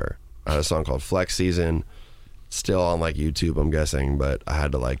 Careless Whisper. I had a song called Flex Season, still on like YouTube, I'm guessing, but I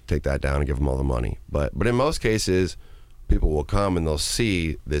had to like take that down and give them all the money. But in most cases, people will come and they'll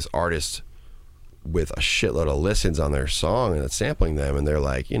see this artist with a shitload of listens on their song and it's sampling them, and they're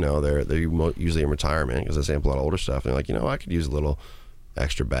like, you know, they're usually in retirement because they sample a lot of older stuff, and they're like, you know, I could use a little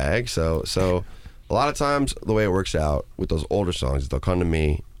extra bag. So a lot of times the way it works out with those older songs is they'll come to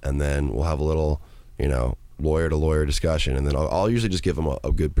me and then we'll have a little, you know, lawyer to lawyer discussion, and then I'll usually just give them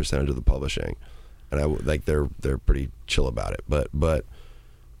a good percentage of the publishing, and they're pretty chill about it. But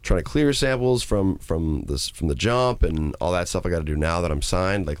trying to clear samples from the jump and all that stuff I got to do now that I'm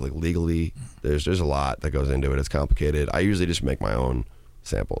signed, like legally, there's a lot that goes into it. It's complicated. I usually just make my own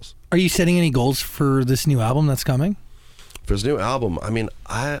samples. Are you setting any goals for this new album that's coming? For this new album, I mean,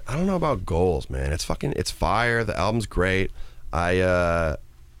 I don't know about goals, man. It's fire. The album's great. With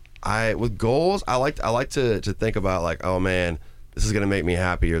goals, I like to think about like, oh man, this is gonna make me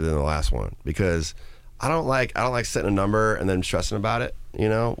happier than the last one, because I don't like setting a number and then stressing about it, you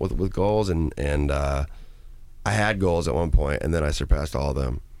know, with goals. And I had goals at one point, and then I surpassed all of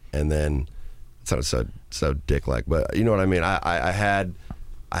them. And then it sounded so dick-like, but you know what I mean. I had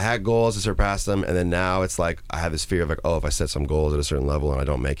goals to surpass them, and then now it's like I have this fear of like, oh, if I set some goals at a certain level and I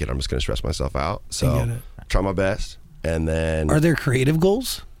don't make it, I'm just gonna stress myself out. So try my best. And then, are there creative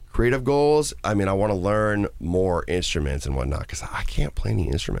goals? Creative goals, I mean, I want to learn more instruments and whatnot, because I can't play any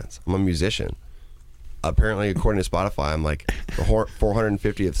instruments. I'm a musician. Apparently, according to Spotify, I'm like the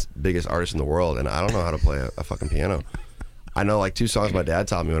 450th biggest artist in the world, and I don't know how to play a fucking piano. I know like 2 songs my dad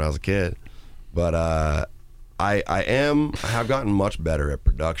taught me when I was a kid, but I have gotten much better at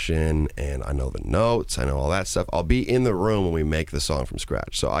production, and I know the notes, I know all that stuff. I'll be in the room when we make the song from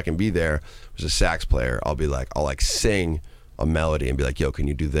scratch, so I can be there as a sax player. I'll sing a melody and be like, yo, can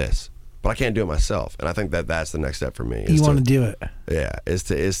you do this? But I can't do it myself, and I think that's the next step for me. You want to do it? Yeah,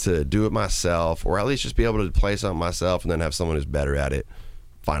 is to do it myself, or at least just be able to play something myself, and then have someone who's better at it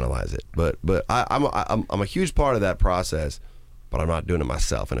finalize it. But I'm a huge part of that process, but I'm not doing it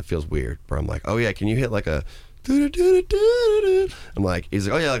myself, and it feels weird. Where I'm like, oh yeah, can you hit like a? I'm like, he's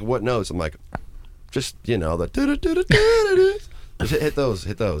like, oh yeah, like what notes? I'm like, just, you know, the just hit those.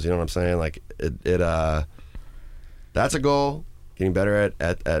 You know what I'm saying? Like it that's a goal. Getting better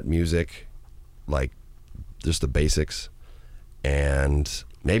at music, like just the basics, and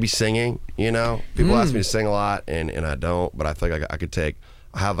maybe singing, you know. People ask me to sing a lot, and I don't, but I feel like I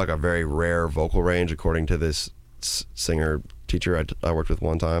have like a very rare vocal range according to this singer teacher I worked with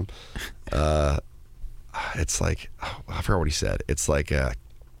one time. It's like, I forgot what he said. It's like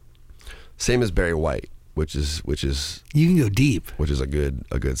same as Barry White, which is you can go deep, which is a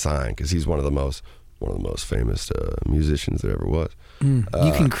good sign, because he's one of the most famous musicians there ever was. You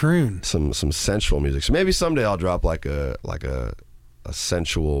can croon some sensual music. So maybe someday I'll drop like a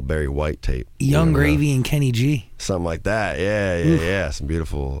sensual Barry White tape. Young Gravy and Kenny G. Something like that. Yeah. Some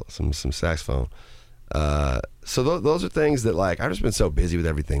beautiful, some saxophone. So those are things that, like, I've just been so busy with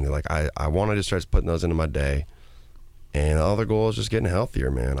everything that, like, I want to just start putting those into my day. And all the goal is just getting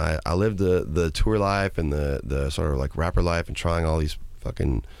healthier, man. I live the tour life and the sort of like rapper life, and trying all these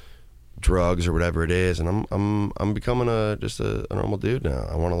fucking drugs or whatever it is, and I'm becoming just a normal dude now.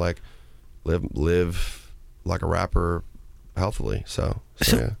 I want to like live like a rapper healthily. So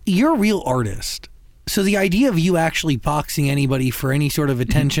yeah. You're a real artist. So the idea of you actually boxing anybody for any sort of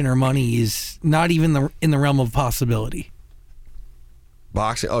attention or money is not even in the realm of possibility.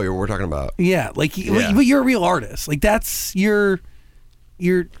 Boxing? Oh, we're talking about. Yeah, like, yeah. But you're a real artist. Like, that's you're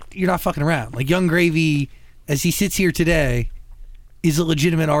not fucking around. Like, Young Gravy, as he sits here today, is a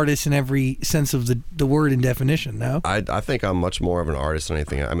legitimate artist in every sense of the word and definition. No, I think I'm much more of an artist than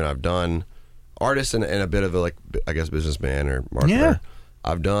anything. I mean, I've done artist and a bit of a, like, I guess, businessman or marketer. Yeah.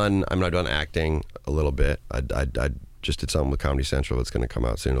 I've done acting a little bit. I just did something with Comedy Central that's going to come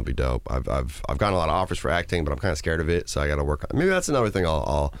out soon. It'll be dope. I've gotten a lot of offers for acting, but I'm kind of scared of it, so I got to work on. Maybe that's another thing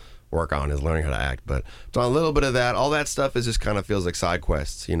I'll work on, is learning how to act. But I've done a little bit of that. All that stuff is just kind of feels like side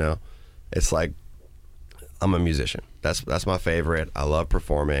quests, you know. It's like, I'm a musician. That's my favorite. I love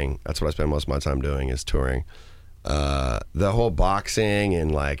performing. That's what I spend most of my time doing, is touring. The whole boxing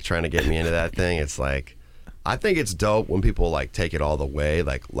and like trying to get me into that thing, it's like, I think it's dope when people like take it all the way.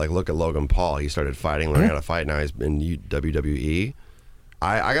 Like look at Logan Paul. He started fighting, learning how to fight. Now he's in WWE.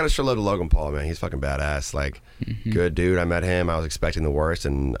 I got to show love to Logan Paul, man. He's fucking badass. Like, good dude. I met him. I was expecting the worst,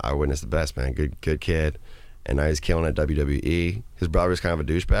 and I witnessed the best, man. Good kid. and now he's killing at WWE. His brother's kind of a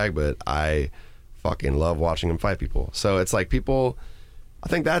douchebag, but I fucking love watching him fight people. So it's like people, I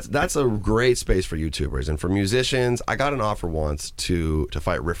think that's a great space for YouTubers. And for musicians, I got an offer once to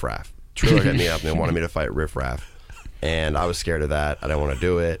fight Riff Raff. Triller hit me up and they wanted me to fight Riff Raff. And I was scared of that. I didn't want to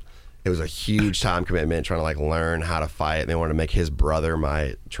do it. It was a huge time commitment trying to like learn how to fight. And they wanted to make his brother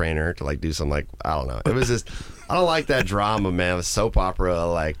my trainer to like do some like, I don't know. It was just, I don't like that drama, man. The soap opera,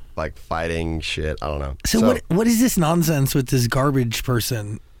 like fighting shit. I don't know. So what is this nonsense with this garbage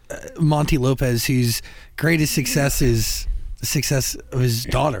person, Monty Lopez, whose greatest success is the success of his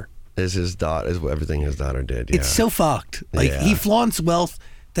daughter? Is his daughter, is everything his daughter did. Yeah. It's so fucked. Like he flaunts wealth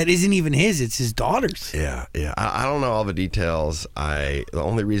that isn't even his, it's his daughter's. Yeah. I don't know all the details. The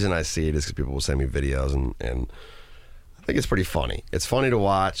only reason I see it is because people will send me videos, and I think it's pretty funny. It's funny to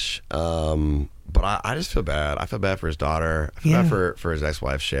watch, but I just feel bad. I feel bad for his daughter. I feel bad for his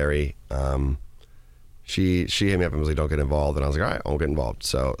ex-wife, Sherry. She hit me up and was like, "Don't get involved," and I was like, "All right, I won't get involved."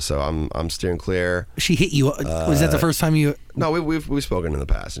 So I'm steering clear. She hit you? Was that the first time you? No, we've spoken in the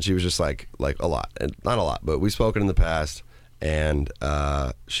past, and she was just like a lot, and not a lot, but we've spoken in the past. And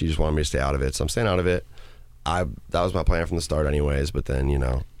she just wanted me to stay out of it, so I'm staying out of it. That was my plan from the start, anyways. But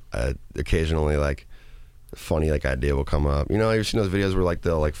then, occasionally, like, a funny like idea will come up. You've seen those videos where like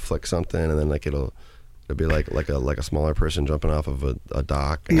they'll like flick something, and then like it'll be like a smaller person jumping off of a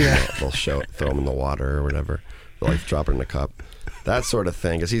dock, and they'll throw him in the water or whatever. They'll like drop it in a cup, that sort of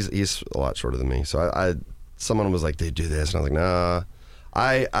thing. Because he's a lot shorter than me. So someone was like, they do this, and I was like, nah.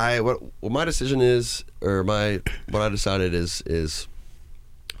 What my decision is, or what I decided is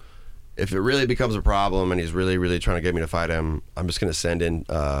if it really becomes a problem and he's really, really trying to get me to fight him, I'm just going to send in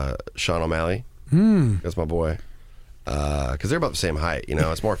Sean O'Malley. That's my boy. Because they're about the same height,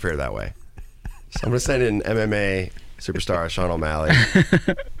 it's more fair that way. So I'm going to send in MMA superstar Sean O'Malley,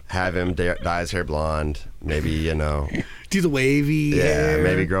 have him dye his hair blonde, maybe, do the wavy hair.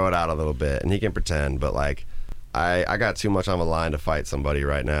 Maybe grow it out a little bit, and he can pretend, but like, I got too much on the line to fight somebody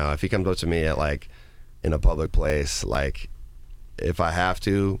right now. If he comes up to me at like in a public place, like if I have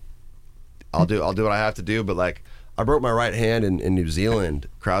to, I'll do what I have to do. But like I broke my right hand in New Zealand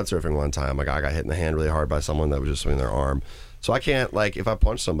crowd surfing one time. Like I got hit in the hand really hard by someone that was just swinging their arm. So I can't, like, if I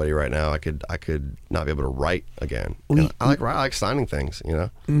punch somebody right now, I could not be able to write again. I like signing things,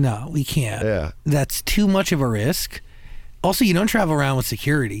 No, we can't. Yeah, that's too much of a risk. Also, you don't travel around with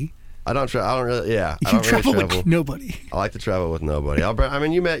security. I don't really. Yeah, you travel with nobody. I like to travel with nobody.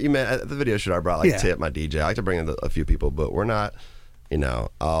 You met at the video shoot. I brought Tip, my DJ. I like to bring in a few people, but we're not.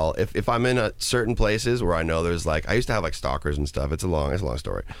 If I'm in certain places where I know there's like, I used to have like stalkers and stuff. It's a long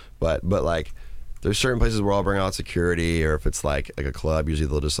story, but like there's certain places where I'll bring out security, or if it's like a club, usually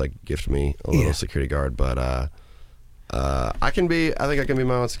they'll just like gift me a little security guard. But I think I can be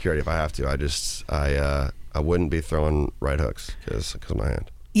my own security if I have to. I wouldn't be throwing right hooks because of my hand.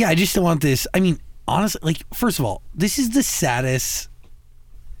 Yeah, I just don't want this. I mean, honestly, like, first of all, this is the saddest.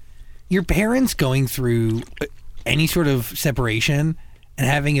 Your parents going through any sort of separation and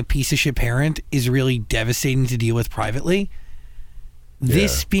having a piece of shit parent is really devastating to deal with privately.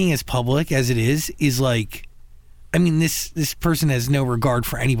 This being as public as it is like, I mean, this person has no regard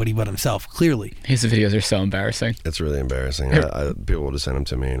for anybody but himself, clearly. His videos are so embarrassing. It's really embarrassing. People will just send them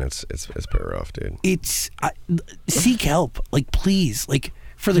to me, and it's pretty rough, dude. Seek help. Like, please. Like,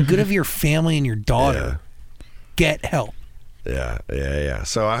 for the good of your family and your daughter, get help. Yeah.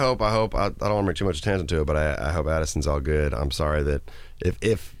 So I hope I don't want to make too much attention to it, but I hope Addison's all good. I'm sorry that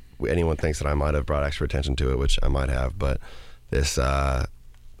if anyone thinks that I might have brought extra attention to it, which I might have, but sorry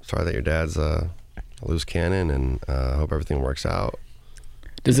that your dad's a loose cannon, and I hope everything works out.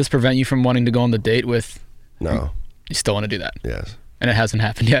 Does this prevent you from wanting to go on the date with? No. You still want to do that? Yes. And it hasn't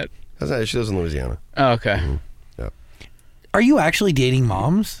happened yet? She lives in Louisiana. Oh, okay. Mm-hmm. Yeah. Are you actually dating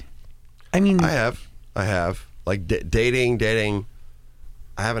moms? I mean, I have like dating.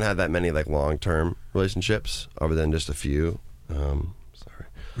 I haven't had that many like long-term relationships, other than just a few. Sorry.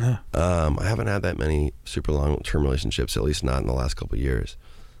 Yeah. I haven't had that many super long-term relationships, at least not in the last couple of years.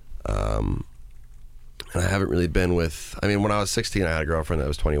 And I haven't really been with. I mean, when I was 16, I had a girlfriend that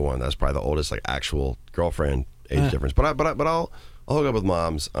was 21. That was probably the oldest like actual girlfriend age difference. But I'll hook up with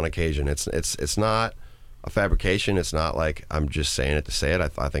moms on occasion. It's not a fabrication. It's not like I'm just saying it to say it.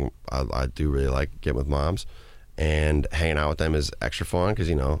 I think I do really like getting with moms, and hanging out with them is extra fun because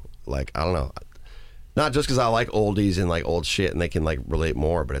like, I don't know, not just because I like oldies and like old shit and they can like relate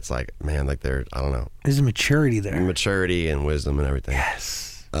more, but it's like, man, like I don't know. There's a maturity there. Maturity and wisdom and everything.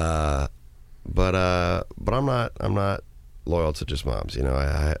 Yes. But I'm not loyal to just moms.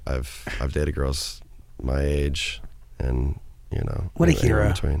 I've dated girls my age, and what a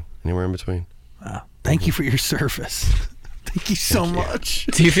hero. Anywhere in between. Wow. Thank you for your service. Thank you so much.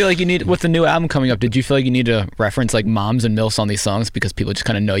 Do you feel like you need, with the new album coming up, did you feel like you need to reference like moms and MILFs on these songs because people just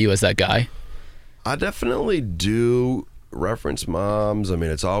kind of know you as that guy? I definitely do reference moms. I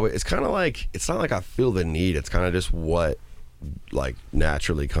mean, it's kind of like, it's not like I feel the need. It's kind of just what like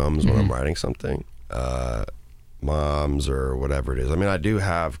naturally comes when I'm writing something. Moms or whatever it is. I mean, I do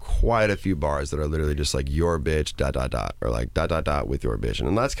have quite a few bars that are literally just like your bitch ... or like ... with your bitch,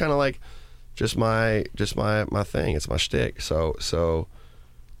 and that's kind of like just my thing. It's my shtick. So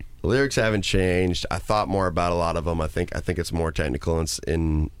the lyrics haven't changed. I thought more about a lot of them. I think it's more technical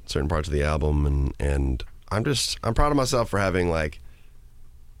in certain parts of the album, and I'm proud of myself for having like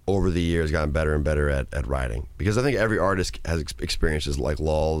over the years gotten better and better at writing, because I think every artist has experiences like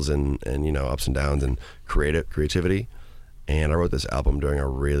lulls and you know, ups and downs and creativity, and I wrote this album during a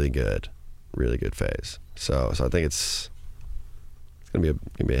really good phase. So I think it's gonna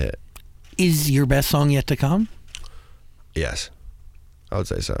be a hit. Is your best song yet to come? Yes, I would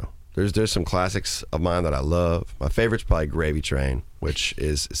say so. There's some classics of mine that I love. My favorite's probably Gravy Train, which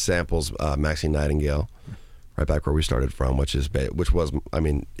samples Maxine Nightingale, right back where we started from, which is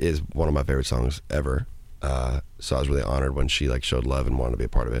one of my favorite songs ever. So I was really honored when she like showed love and wanted to be a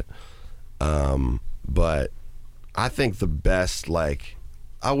part of it. But I think the best, like,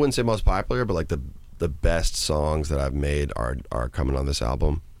 I wouldn't say most popular, but like the best songs that I've made are coming on this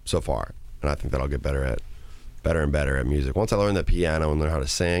album so far, and I think that I'll get better and better at music. Once I learn the piano and learn how to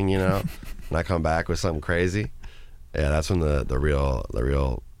sing, you know, and I come back with something crazy, yeah, that's when the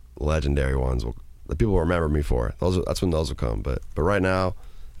real legendary ones that people will remember me for. That's when those will come. But right now,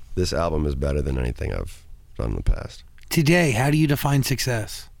 this album is better than anything I've done in the past. Today, how do you define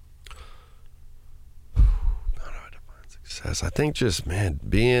success? How do I define success? I think just, man,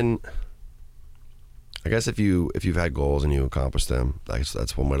 I guess if you've had goals and you accomplish them,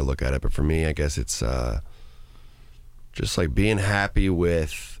 that's one way to look at it. But for me, I guess it's just like being happy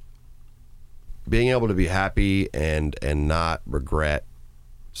with being able to be happy and not regret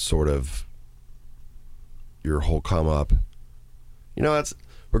sort of your whole come up. You know, that's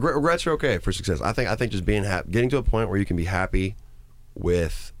regrets are okay for success. I think just being happy, getting to a point where you can be happy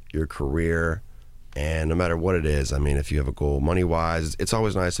with your career, and no matter what it is. I mean, if you have a goal money wise, it's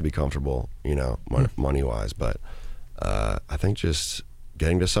always nice to be comfortable, you know, money wise. But I think just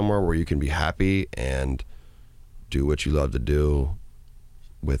getting to somewhere where you can be happy and do what you love to do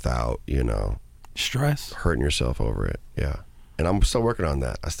without, you know, stress, hurting yourself over it. Yeah. And I'm still working on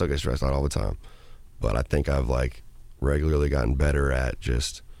that. I still get stressed out all the time. But I think I've like regularly gotten better at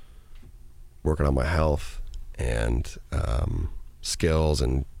just working on my health and skills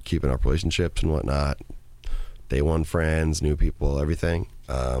and keeping up relationships and whatnot. Day one friends, new people, everything.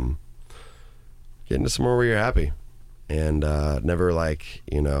 Getting to somewhere where you're happy and never like,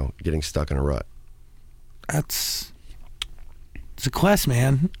 you know, getting stuck in a rut. It's a quest,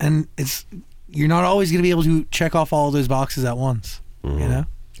 man. And you're not always going to be able to check off all those boxes at once, you know?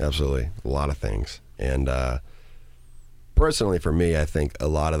 Absolutely. A lot of things. And personally for me, I think a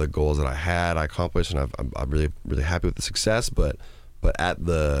lot of the goals that I had, I accomplished, and I'm really, really happy with the success, but at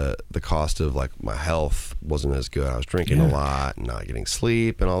the cost of like my health wasn't as good. I was drinking a lot and not getting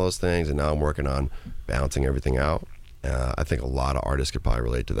sleep and all those things, and now I'm working on balancing everything out. I think a lot of artists could probably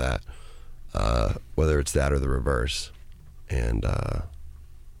relate to that, whether it's that or the reverse. And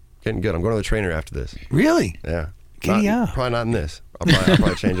getting good. I'm going to the trainer after this. Really? Yeah. Probably not in this. I'll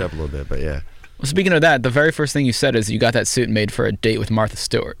probably change up a little bit, but yeah. Well, speaking of that, the very first thing you said is you got that suit made for a date with Martha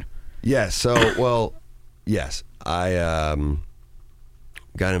Stewart. Yes. So, well, yes. I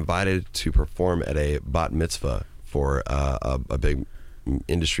got invited to perform at a bat mitzvah for a big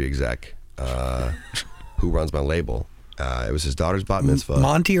industry exec who runs my label. It was his daughter's bat mitzvah.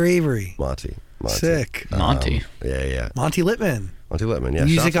 Monty or Avery? Monty. Sick. Monty. Yeah. Monty Littman. Monty Littman, yeah.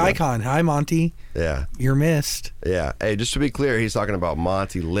 Music icon. Hi, Monty. Yeah. You're missed. Yeah. Hey, just to be clear, he's talking about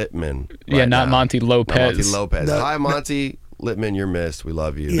Monty Littman. Yeah, not now. Monty Lopez. Not Monty Lopez. Hi, Monty Littman. You're missed. We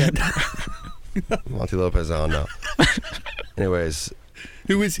love you. Yeah. Monty Lopez, I don't know. Anyways.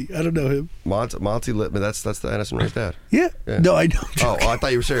 Who is he? I don't know him. Monty Littman. That's the Addison Rae's dad. Yeah. No, I know. Oh, I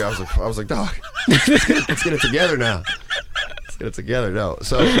thought you were serious. I was like, dog. Let's get it together now. Let's get it together. No.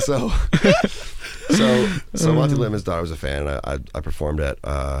 So Monty Littman's daughter was a fan, and I performed at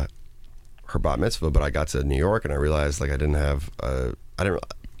her bat mitzvah, but I got to New York and I realized like I had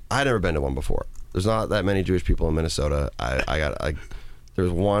never been to one before. There's not that many Jewish people in Minnesota. There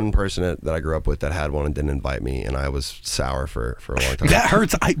was one person that I grew up with that had one and didn't invite me, and I was sour for a long time. That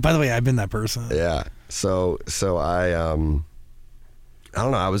hurts. By the way, I've been that person. Yeah. So I don't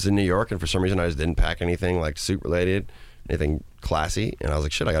know. I was in New York, and for some reason I just didn't pack anything like suit related, anything classy, and I was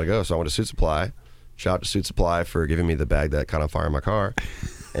like, shit, I gotta go. So I went to Suit Supply, Shout out to Suit Supply for giving me the bag that caught on fire in my car.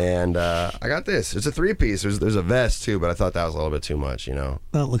 And I got this. It's a 3-piece. There's a vest too, but I thought that was a little bit too much, you know.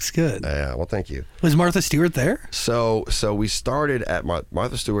 Well, it looks good. Yeah, well, thank you. Was Martha Stewart there? So we started at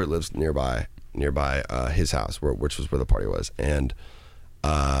Martha Stewart lives nearby his house, which was where the party was, and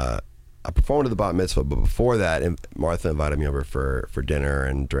I performed at the bat mitzvah. But before that, Martha invited me over for dinner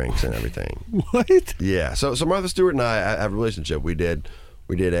and drinks and everything. What? Yeah. So Martha Stewart and I have a relationship. We did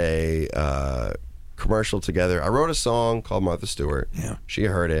a commercial together. I wrote a song called Martha Stewart. Yeah. She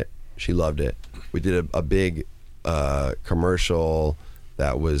heard it. She loved it. We did a big commercial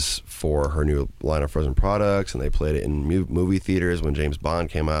that was for her new line of frozen products, and they played it in movie theaters when James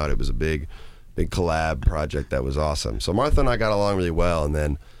Bond came out. It was a big collab project that was awesome. So Martha and I got along really well, and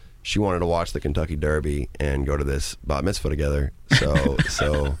then she wanted to watch the Kentucky Derby and go to this bat mitzvah together.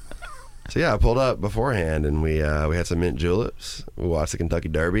 So yeah, I pulled up beforehand, and we had some mint juleps. We watched the Kentucky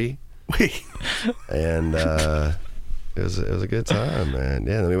Derby. Wait. And it was a good time, man.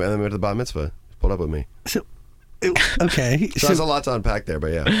 Yeah, and then we went to the bat mitzvah. Pulled up with me. So, okay. So there's a lot to unpack there,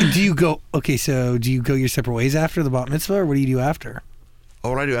 but yeah. Do you go your separate ways after the bat mitzvah, or what do you do after?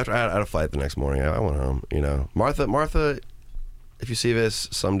 Oh, what I do after? I had a flight the next morning. I went home. You know, Martha, if you see this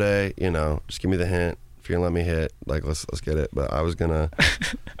someday, you know, just give me the hint. If you're gonna let me hit, like let's get it. But I was gonna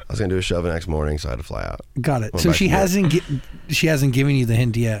do a show the next morning, so I had to fly out. Got it. So she hasn't given you the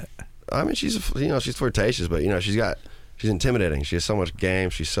hint yet. I mean, she's flirtatious, but you know, she's intimidating. She has so much game.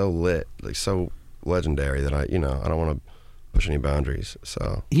 She's so lit, like so legendary that I don't want to push any boundaries.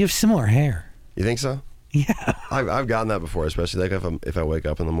 So you have similar hair. You think so? Yeah. I've gotten that before, especially like if I wake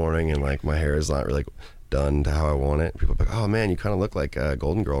up in the morning and like my hair is not really done to how I want it. People are like, "Oh man, you kind of look like a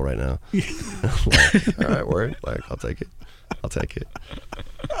Golden Girl right now." Like, all right, word. Like, I'll take it.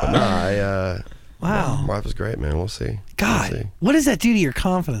 But no, wow. Martha's great, man. We'll see. God, we'll see. what does that do to your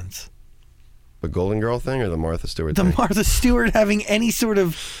confidence? The Golden Girl thing or the Martha Stewart The thing? Martha Stewart having any sort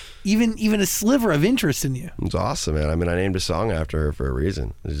of even a sliver of interest in you. It's awesome, man. I mean, I named a song after her for a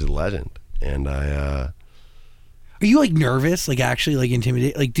reason. She's a legend, and Are you like nervous, like actually like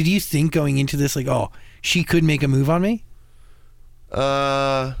intimidated? Like, did you think going into this, like, oh, she could make a move on me?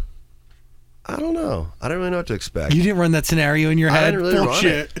 I don't know. I don't really know what to expect. You didn't run that scenario in your head? I didn't really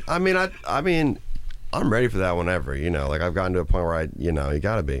Bullshit. run it. I mean, I'm ready for that whenever, you know. Like, I've gotten to a point where you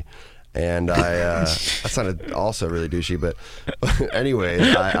gotta be. And that sounded also really douchey, but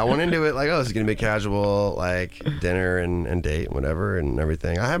anyways, I went into it like, oh, this is gonna be casual, like dinner and date, whatever, and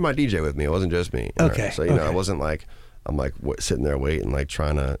everything. I had my DJ with me; it wasn't just me. Okay. So you know, it wasn't like I'm like sitting there waiting, like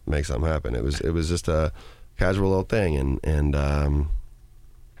trying to make something happen. It was just a casual little thing, and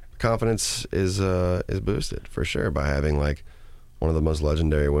confidence is boosted for sure by having like one of the most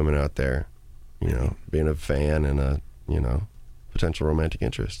legendary women out there, you know, being a fan and a potential romantic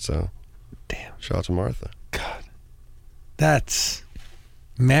interest. So. Damn. Shout out to Martha. God. That's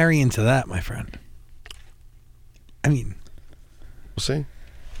marry into that, my friend. I mean, We'll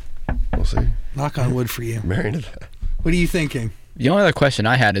see. Knock on wood for you. Marrying to that. What are you thinking? The only other question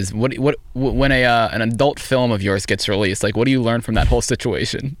I had is what when an adult film of yours gets released, like what do you learn from that whole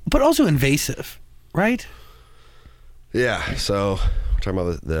situation? But also invasive, right? Yeah. So we're talking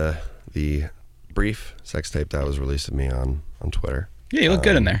about the brief sex tape that was released to me on Twitter. Yeah, you look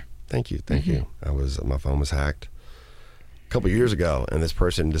good in there. Thank you. My phone was hacked a couple years ago, and this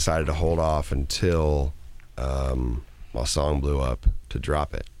person decided to hold off until my song blew up to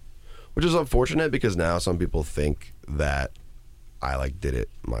drop it, which is unfortunate because now some people think that I like did it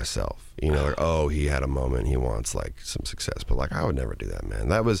myself. You know, like, oh, he had a moment, he wants like some success, but like I would never do that, man.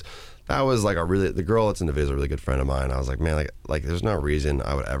 That was like the girl that's in the video is a really good friend of mine. I was like, man, like there's no reason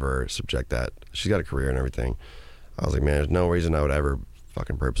I would ever subject that. She's got a career and everything. I was like, man, there's no reason I would ever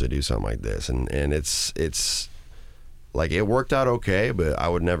fucking purposely do something like this, and it's like it worked out okay, but I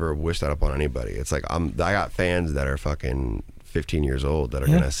would never wish that upon anybody. It's like I got fans that are fucking 15 years old that are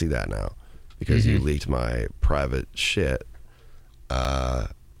gonna see that now because you leaked my private shit for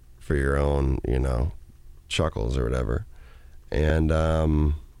your own, chuckles or whatever. And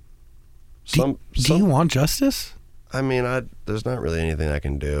do you want justice? I mean, there's not really anything I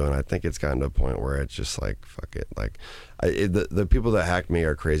can do, and I think it's gotten to a point where it's just like, fuck it. Like, the people that hacked me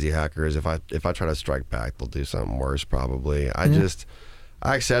are crazy hackers. If I try to strike back, they'll do something worse probably. I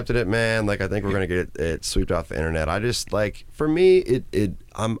accepted it, man. Like, I think we're gonna get it swept off the internet. I just like, for me,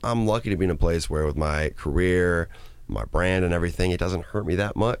 I'm lucky to be in a place where with my career, my brand and everything, it doesn't hurt me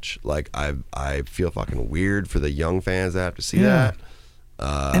that much. Like, I feel fucking weird for the young fans that have to see that.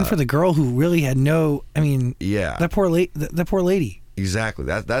 And for the girl who really had no, I mean, yeah, that poor lady. Exactly.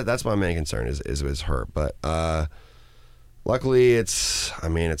 That's my main concern is her. But luckily, it's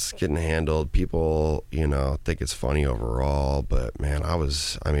getting handled. People, think it's funny overall. But man,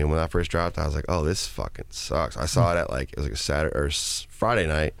 when I first dropped, I was like, oh, this fucking sucks. I saw it at it was like a Saturday or Friday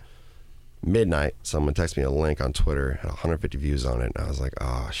night, midnight. Someone texted me a link on Twitter, had 150 views on it, and I was like,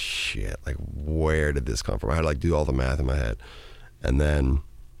 oh shit, like where did this come from? I had to do all the math in my head, and then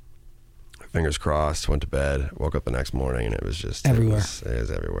fingers crossed, went to bed, woke up the next morning, and it was just everywhere. It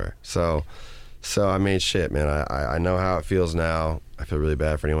was everywhere. So I mean, shit, man, I know how it feels now. I feel really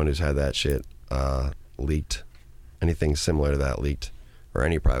bad for anyone who's had that shit leaked, anything similar to that leaked, or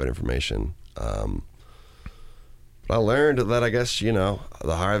any private information. But I learned that I guess,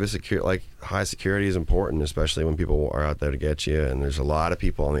 the high security is important, especially when people are out there to get you. And there's a lot of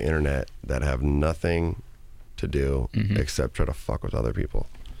people on the internet that have nothing to do except try to fuck with other people.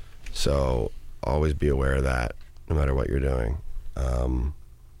 So always be aware of that, no matter what you're doing.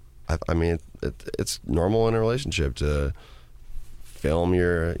 I mean, it's normal in a relationship to film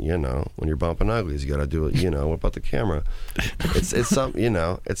your, when you're bumping uglies, you got to do it, whip out the camera. It's something,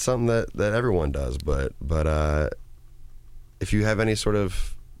 it's something that everyone does. But if you have any sort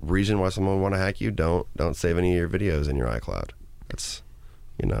of reason why someone would want to hack you, don't save any of your videos in your iCloud. That's,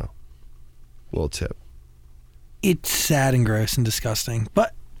 a little tip. It's sad and gross and disgusting.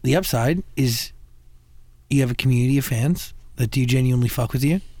 But the upside is you have a community of fans that do genuinely fuck with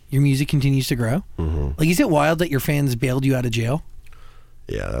you. Your music continues to grow. Mm-hmm. Like, is it wild that your fans bailed you out of jail?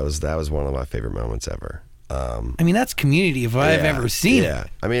 Yeah, that was one of my favorite moments ever. I mean, that's community if I've ever seen it.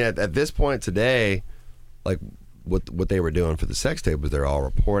 I mean, at this point today, like what they were doing for the sex tape was they're all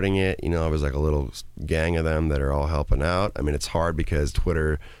reporting it. It was like a little gang of them that are all helping out. I mean, it's hard because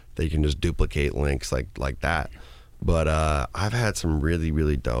Twitter, they can just duplicate links like that. But I've had some really,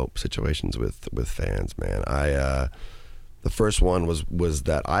 really dope situations with fans, man. The first one was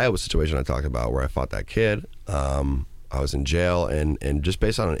that Iowa situation I talked about where I fought that kid. I was in jail, and just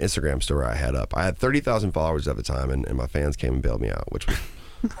based on an Instagram story I had up, I had 30,000 followers at the time, and my fans came and bailed me out, which was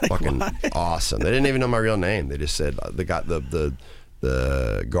fucking awesome. They didn't even know my real name. They just said, the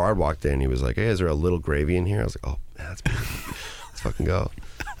guard walked in, and he was like, hey, is there a Little Gravy in here? I was like, oh, man, that's beautiful. Let's fucking go.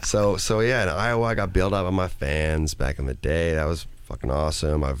 So yeah, in Iowa, I got bailed out by my fans back in the day. That was fucking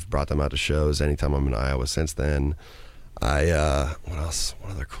awesome. I've brought them out to shows anytime I'm in Iowa since then. What else?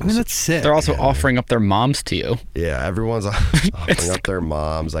 What other cool? I mean, that's sick. They're also offering up their moms to you. Yeah, everyone's offering up their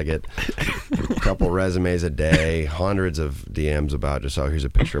moms. I get a couple resumes a day, hundreds of DMs about just, oh, here's a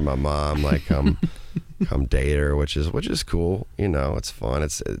picture of my mom, like come date her, which is cool. It's fun.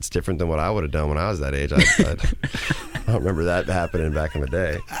 It's different than what I would have done when I was that age. I don't remember that happening back in the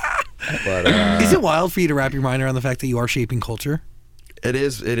day. But is it wild for you to wrap your mind around the fact that you are shaping culture? It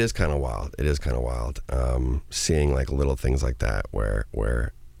is kind of wild. It is kind of wild. Seeing like little things like that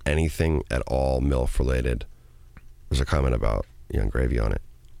where anything at all MILF related, there's a comment about Young Gravy on it,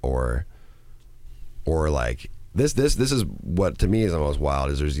 or like this is what to me is the most wild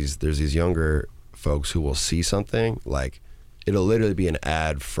is there's these younger folks who will see something like it'll literally be an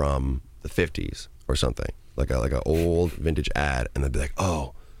ad from the 50s or something like a old vintage ad, and they'll be like,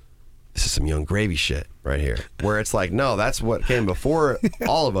 oh, this is some Young Gravy shit right here. Where it's like, no, that's what came before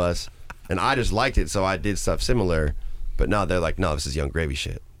all of us, and I just liked it, so I did stuff similar. But now they're like, no, this is Young Gravy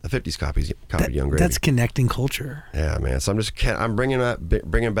shit. The 50s copied Young Gravy. That's connecting culture. Yeah, man. So I'm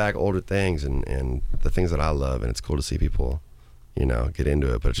bringing back older things and the things that I love, and it's cool to see people, get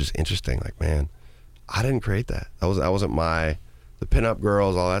into it. But it's just interesting. Like, man, I didn't create that. That wasn't the pinup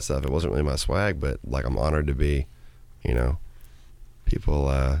girls, all that stuff. It wasn't really my swag. But like, I'm honored to be,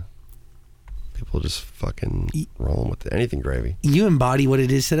 people just fucking rolling with anything Gravy. You embody what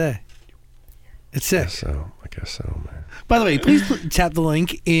it is today. It's sick. I guess so, man. By the way, please tap the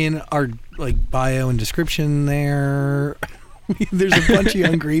link in our bio and description there. There's a bunch of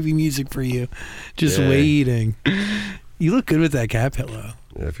Young Gravy music for you, just waiting. You look good with that cat pillow.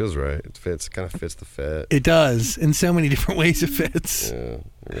 Yeah, it feels right. It fits. Kind of fits the fit. It does. In so many different ways it fits. Yeah, it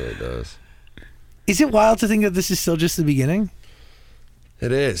really does. Is it wild to think that this is still just the beginning?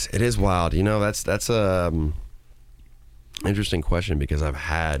 It is. It is wild. That's a interesting question because I've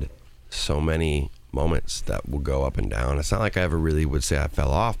had so many moments that will go up and down. It's not like I ever really would say I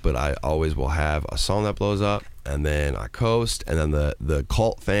fell off, but I always will have a song that blows up, and then I coast, and then the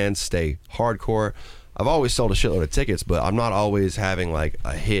cult fans stay hardcore. I've always sold a shitload of tickets, but I'm not always having like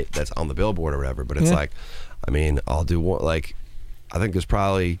a hit that's on the Billboard or whatever. But it's like, I mean, I'll do one. Like, I think there's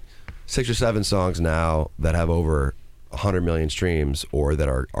probably 6 or 7 songs now that have over 100 million streams or that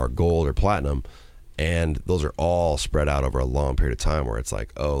are gold or platinum, and those are all spread out over a long period of time where it's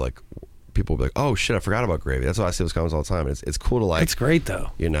like, oh, like people will be like, oh shit, I forgot about Gravy. That's why I see those comments all the time. It's cool to like, it's great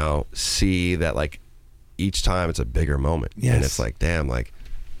though, see that like each time it's a bigger moment. Yes. And it's like, damn, like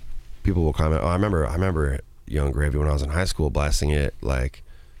people will comment, oh, I remember Young Gravy when I was in high school blasting it like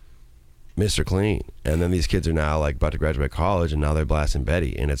Mr. Clean. And then these kids are now like about to graduate college and now they're blasting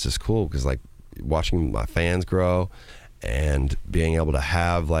Betty. And it's just cool because like watching my fans grow and being able to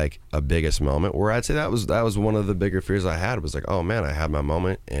have like a biggest moment where I'd say that was one of the bigger fears I had was like, oh man, I had my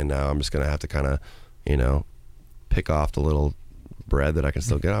moment and now I'm just going to have to kind of, you know, pick off the little bread that I can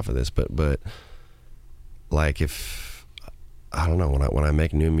still get off of this. But like if, I don't know, when I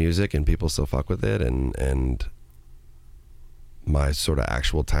make new music and people still fuck with it and my sort of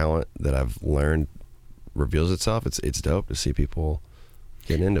actual talent that I've learned reveals itself, it's dope to see people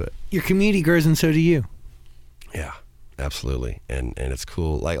getting into it. Your community grows and so do you. Yeah, absolutely. And it's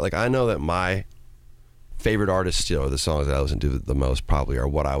cool. Like I know that my favorite artists still, the songs that I listen to the most probably are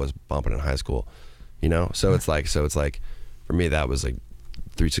what I was bumping in high school, you know? So it's like for me that was like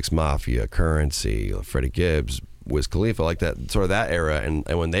 3 6 Mafia, Currency, Freddie Gibbs, Wiz Khalifa, like that sort of that era, and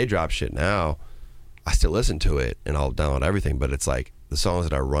when they drop shit now, I still listen to it and I'll download everything, but it's like the songs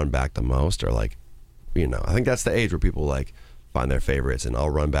that I run back the most are like, you know, I think that's the age where people like find their favorites, and I'll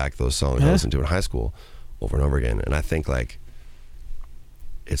run back those songs I listened to in high school over and over again. And I think like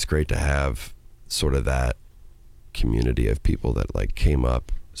it's great to have sort of that community of people that like came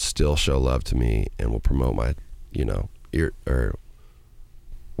up, still show love to me and will promote my, you know, ear or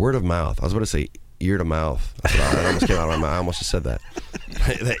word of mouth. I was about to say ear to mouth. That's what I almost came out of my mouth. I almost just said that.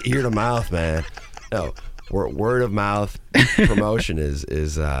 That ear to mouth, man. No, word of mouth promotion is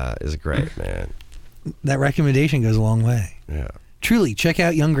great, man. That recommendation goes a long way. Yeah. Truly, check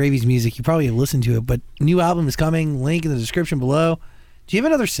out Young Gravy's music. You probably have listened to it, but new album is coming. Link in the description below. Do you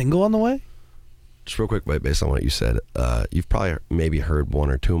have another single on the way? Just real quick, based on what you said, you've probably maybe heard one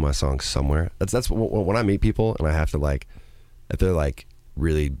or two of my songs somewhere. That's when I meet people and I have to like, if they're like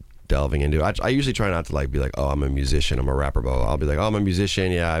really delving into it, I usually try not to like be like, oh, I'm a musician, I'm a rapper, blah, blah. I'll be like, oh, I'm a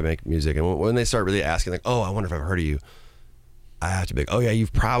musician, yeah, I make music. And when they start really asking like, oh, I wonder if I've heard of you, I have to be like, oh yeah,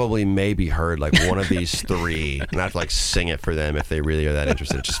 you've probably maybe heard like one of these three, and I have to like sing it for them if they really are that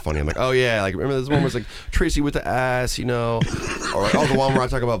interested. It's just funny. I'm like, oh yeah, like remember this one was like Tracy with the ass, you know, or like, oh, the one where I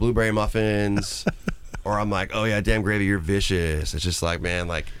talk about blueberry muffins, or I'm like, oh yeah, damn Gravy, you're vicious. It's just like, man,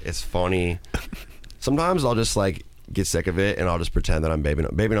 like it's funny. Sometimes I'll just like get sick of it and I'll just pretend that I'm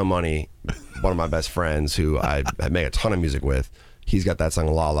Baby No Money, one of my best friends who I make a ton of music with. He's got that song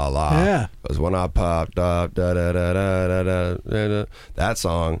La La La. Yeah. Because when I popped up, da da da da da da da. That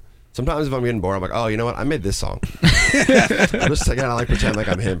song. Sometimes if I'm getting bored, I'm like, oh, you know what? I made this song. I'm just kind of like pretend like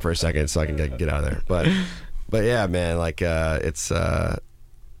I'm him for a second so I can get out of there. But yeah, man, like it's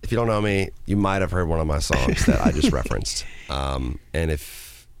if you don't know me, you might have heard one of my songs that I just referenced. And if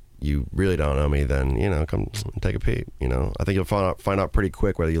you really don't know me, then you know, come take a peek. You know, I think you'll find out pretty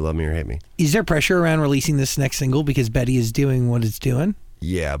quick whether you love me or hate me. Is there pressure around releasing this next single because Betty is doing what it's doing?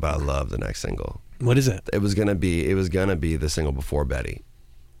 Yeah, but I love the next single. What is it? It was gonna be the single before Betty,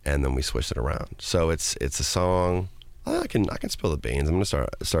 and then we switched it around. So it's a song. I can spill the beans. I'm gonna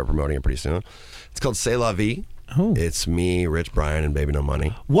start promoting it pretty soon. It's called C'est La Vie. Oh. It's me, Rich Brian, and Baby No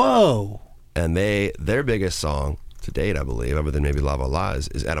Money. Whoa. And their biggest song to date, I believe, other than maybe Lava Lies,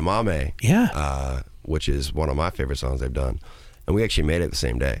 is Edamame. Yeah. Which is one of my favorite songs they've done. And we actually made it the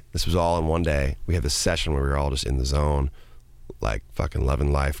same day. This was all in one day. We had this session where we were all just in the zone, like fucking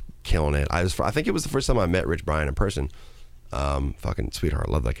loving life, killing it. I think it was the first time I met Rich Brian in person. Fucking sweetheart,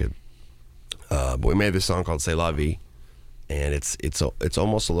 love that kid. But we made this song called C'est La Vie, and it's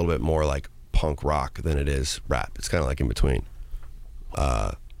almost a little bit more like punk rock than it is rap. It's kind of like in between.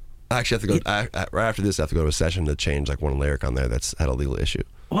 I actually have to go right after this. I have to go to a session to change like one lyric on there that's had a legal issue.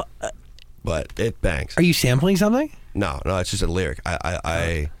 What? But it bangs. Are you sampling something? No, it's just a lyric.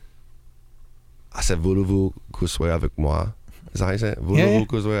 I said voulez-vous coucher avec moi? Is that how you say it? Voulez-vous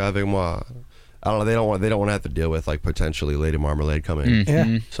coucher avec moi? I don't know. They don't want to have to deal with like potentially Lady Marmalade coming.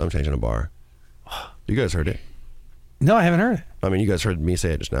 Yeah. So I'm changing a bar. You guys heard it? No, I haven't heard it. I mean, you guys heard me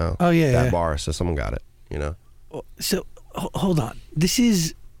say it just now. Oh yeah, that yeah. bar. So someone got it. You know. So hold on.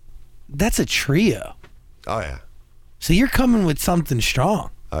 That's a trio. Oh yeah. So you're coming with something strong.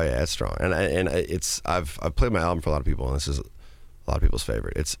 Oh yeah, it's strong, and it's I've played my album for a lot of people, and this is a lot of people's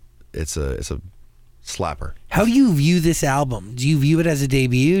favorite. It's a slapper. How do you view this album? Do you view it as a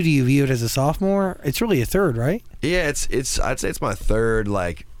debut? Do you view it as a sophomore? It's really a third, right? Yeah, it's I'd say it's my third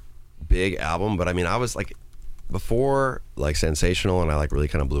like big album, but I mean I was like before like Sensational and I like really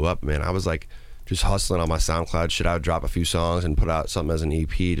kind of blew up, man. I was like just hustling on my SoundCloud shit. I would drop a few songs and put out something as an EP.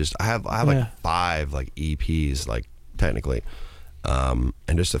 Just I have like 5 like EPs like technically. And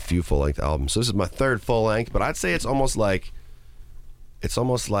just a few full-length albums. So this is my third full-length, but I'd say it's almost like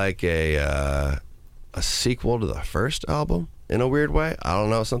a a sequel to the first album in a weird way. I don't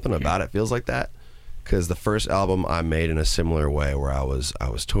know, something about it feels like that. Because the first album I made in a similar way, where I was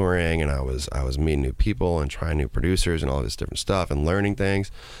touring and I was meeting new people and trying new producers and all this different stuff and learning things.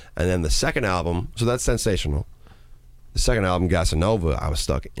 And then the second album, so that's Sensational. The second album, Gasanova, I was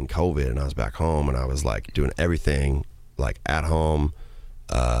stuck in COVID and I was back home and I was like doing everything like at home.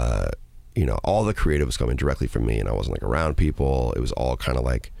 All the creative was coming directly from me and I wasn't like around people. It was all kind of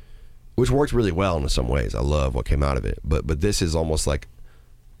like, which worked really well in some ways. I love what came out of it. But this is almost like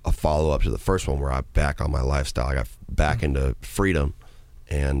a follow-up to the first one where I back on my lifestyle. I got back into freedom,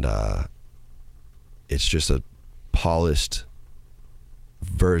 and it's just a polished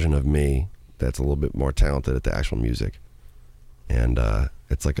version of me that's a little bit more talented at the actual music. And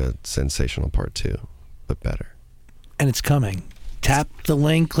it's like a Sensational part 2, but better. And it's coming. Tap the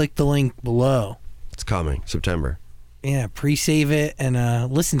link, click the link below. It's coming, September. Yeah, pre-save it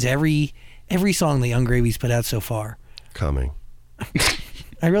and listen to every song that Young Gravy's put out so far. Coming.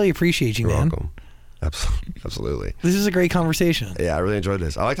 I really appreciate you, You're man. welcome. Absolutely. This is a great conversation. Yeah, I really enjoyed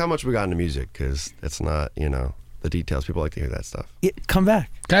this. I liked how much we got into music because it's not, the details. People like to hear that stuff. Yeah, come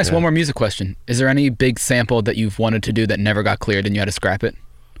back. Can I ask one more music question? Is there any big sample that you've wanted to do that never got cleared and you had to scrap it?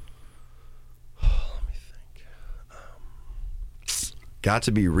 Let me think. Got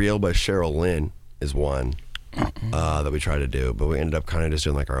to Be Real by Cheryl Lynn is one that we tried to do, but we ended up kind of just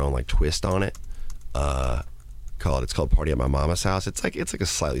doing like our own like twist on it. It's called Party at My Mama's House. It's like a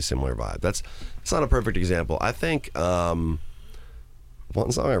slightly similar vibe. It's not a perfect example. I think one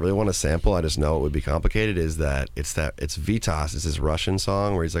song I really want to sample, I just know it would be complicated, is it's Vitas. It's this Russian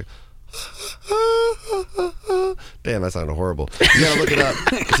song where he's like, damn, that sounded horrible. You gotta look it up.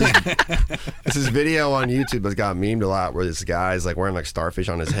 It's this video on YouTube that's got memed a lot where this guy's like wearing like starfish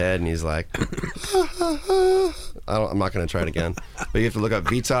on his head and he's like, I'm not gonna try it again. But you have to look up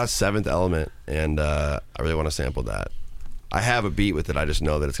Vitas Seventh Element, and I really want to sample that. I have a beat with it. I just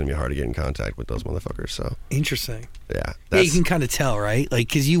know that it's gonna be hard to get in contact with those motherfuckers. So Interesting. yeah, Yeah, you can kind of tell, right? Like,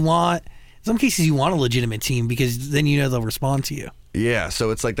 because in some cases you want a legitimate team because then they'll respond to you. Yeah,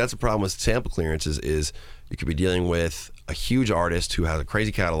 so it's like that's a problem with sample clearances is you could be dealing with a huge artist who has a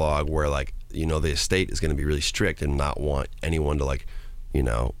crazy catalog where like, the estate is going to be really strict and not want anyone to like,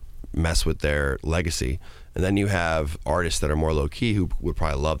 mess with their legacy. And then you have artists that are more low key who would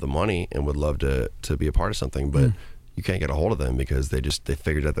probably love the money and would love to be a part of something, but you can't get a hold of them because they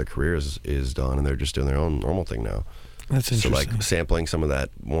figured out their career is done and they're just doing their own normal thing now. That's interesting. So like sampling some of that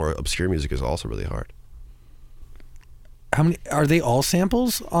more obscure music is also really hard. How many are they all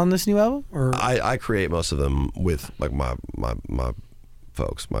samples on this new album? Or I create most of them with like my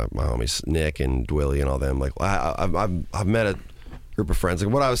folks, my homies Nick and Dwilly and all them. Like I've met a group of friends.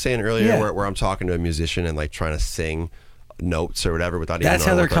 Like what I was saying earlier, where I'm talking to a musician and like trying to sing notes or whatever without even knowing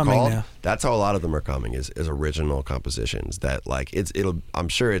what they're coming called. Now. That's how a lot of them are coming is original compositions that like I'm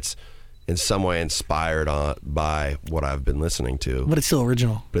sure it's in some way inspired by what I've been listening to. But it's still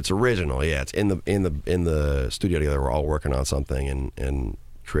original. But it's original, yeah. It's in the studio together. We're all working on something and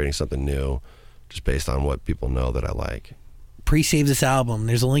creating something new, just based on what people know that I like. Pre-save this album.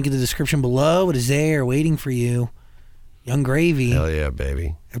 There's a link in the description below. It is there, waiting for you. Young Gravy. Hell yeah,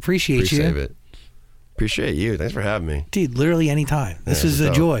 baby. Appreciate you. Pre-save it. Appreciate you. Thanks for having me, dude. Literally anytime. This was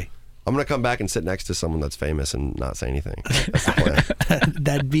a joy. I'm gonna come back and sit next to someone that's famous and not say anything. That's the plan.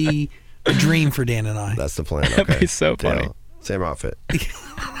 That'd be a dream for Dan and I. That's the plan. Okay. That'd be so funny. Deal. Same outfit.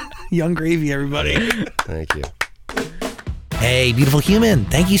 Young Gravy, everybody. Thank you. Hey, beautiful human.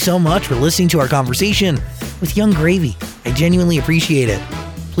 Thank you so much for listening to our conversation with Young Gravy. I genuinely appreciate it.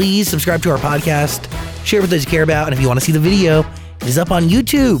 Please subscribe to our podcast, share it with those you care about, and if you want to see the video, it is up on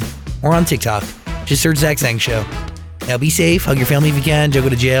YouTube or on TikTok. Just search Zach Sang Show. Now be safe, hug your family if you can, don't go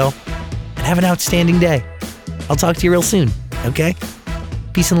to jail, and have an outstanding day. I'll talk to you real soon, okay?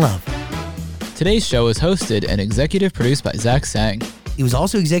 Peace and love. Today's show is hosted and executive produced by Zach Sang. It was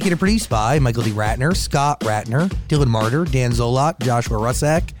also executive produced by Michael D. Ratner, Scott Ratner, Dylan Martyr, Dan Zolot, Joshua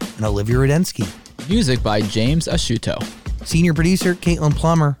Rusak, and Olivia Rudensky. Music by James Ashuto. Senior producer, Caitlin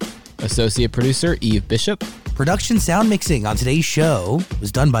Plummer. Associate producer, Eve Bishop. Production sound mixing on today's show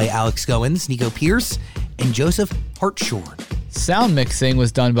was done by Alex Goins, Nico Pierce, and Joseph Hartshorn. Sound mixing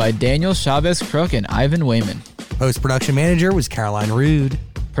was done by Daniel Chavez-Crook and Ivan Wayman. Post-production manager was Caroline Rude.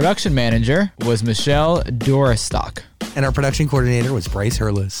 Production manager was Michelle Doristock. And our production coordinator was Bryce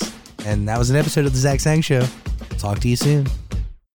Hurlis. And that was an episode of The Zach Sang Show. Talk to you soon.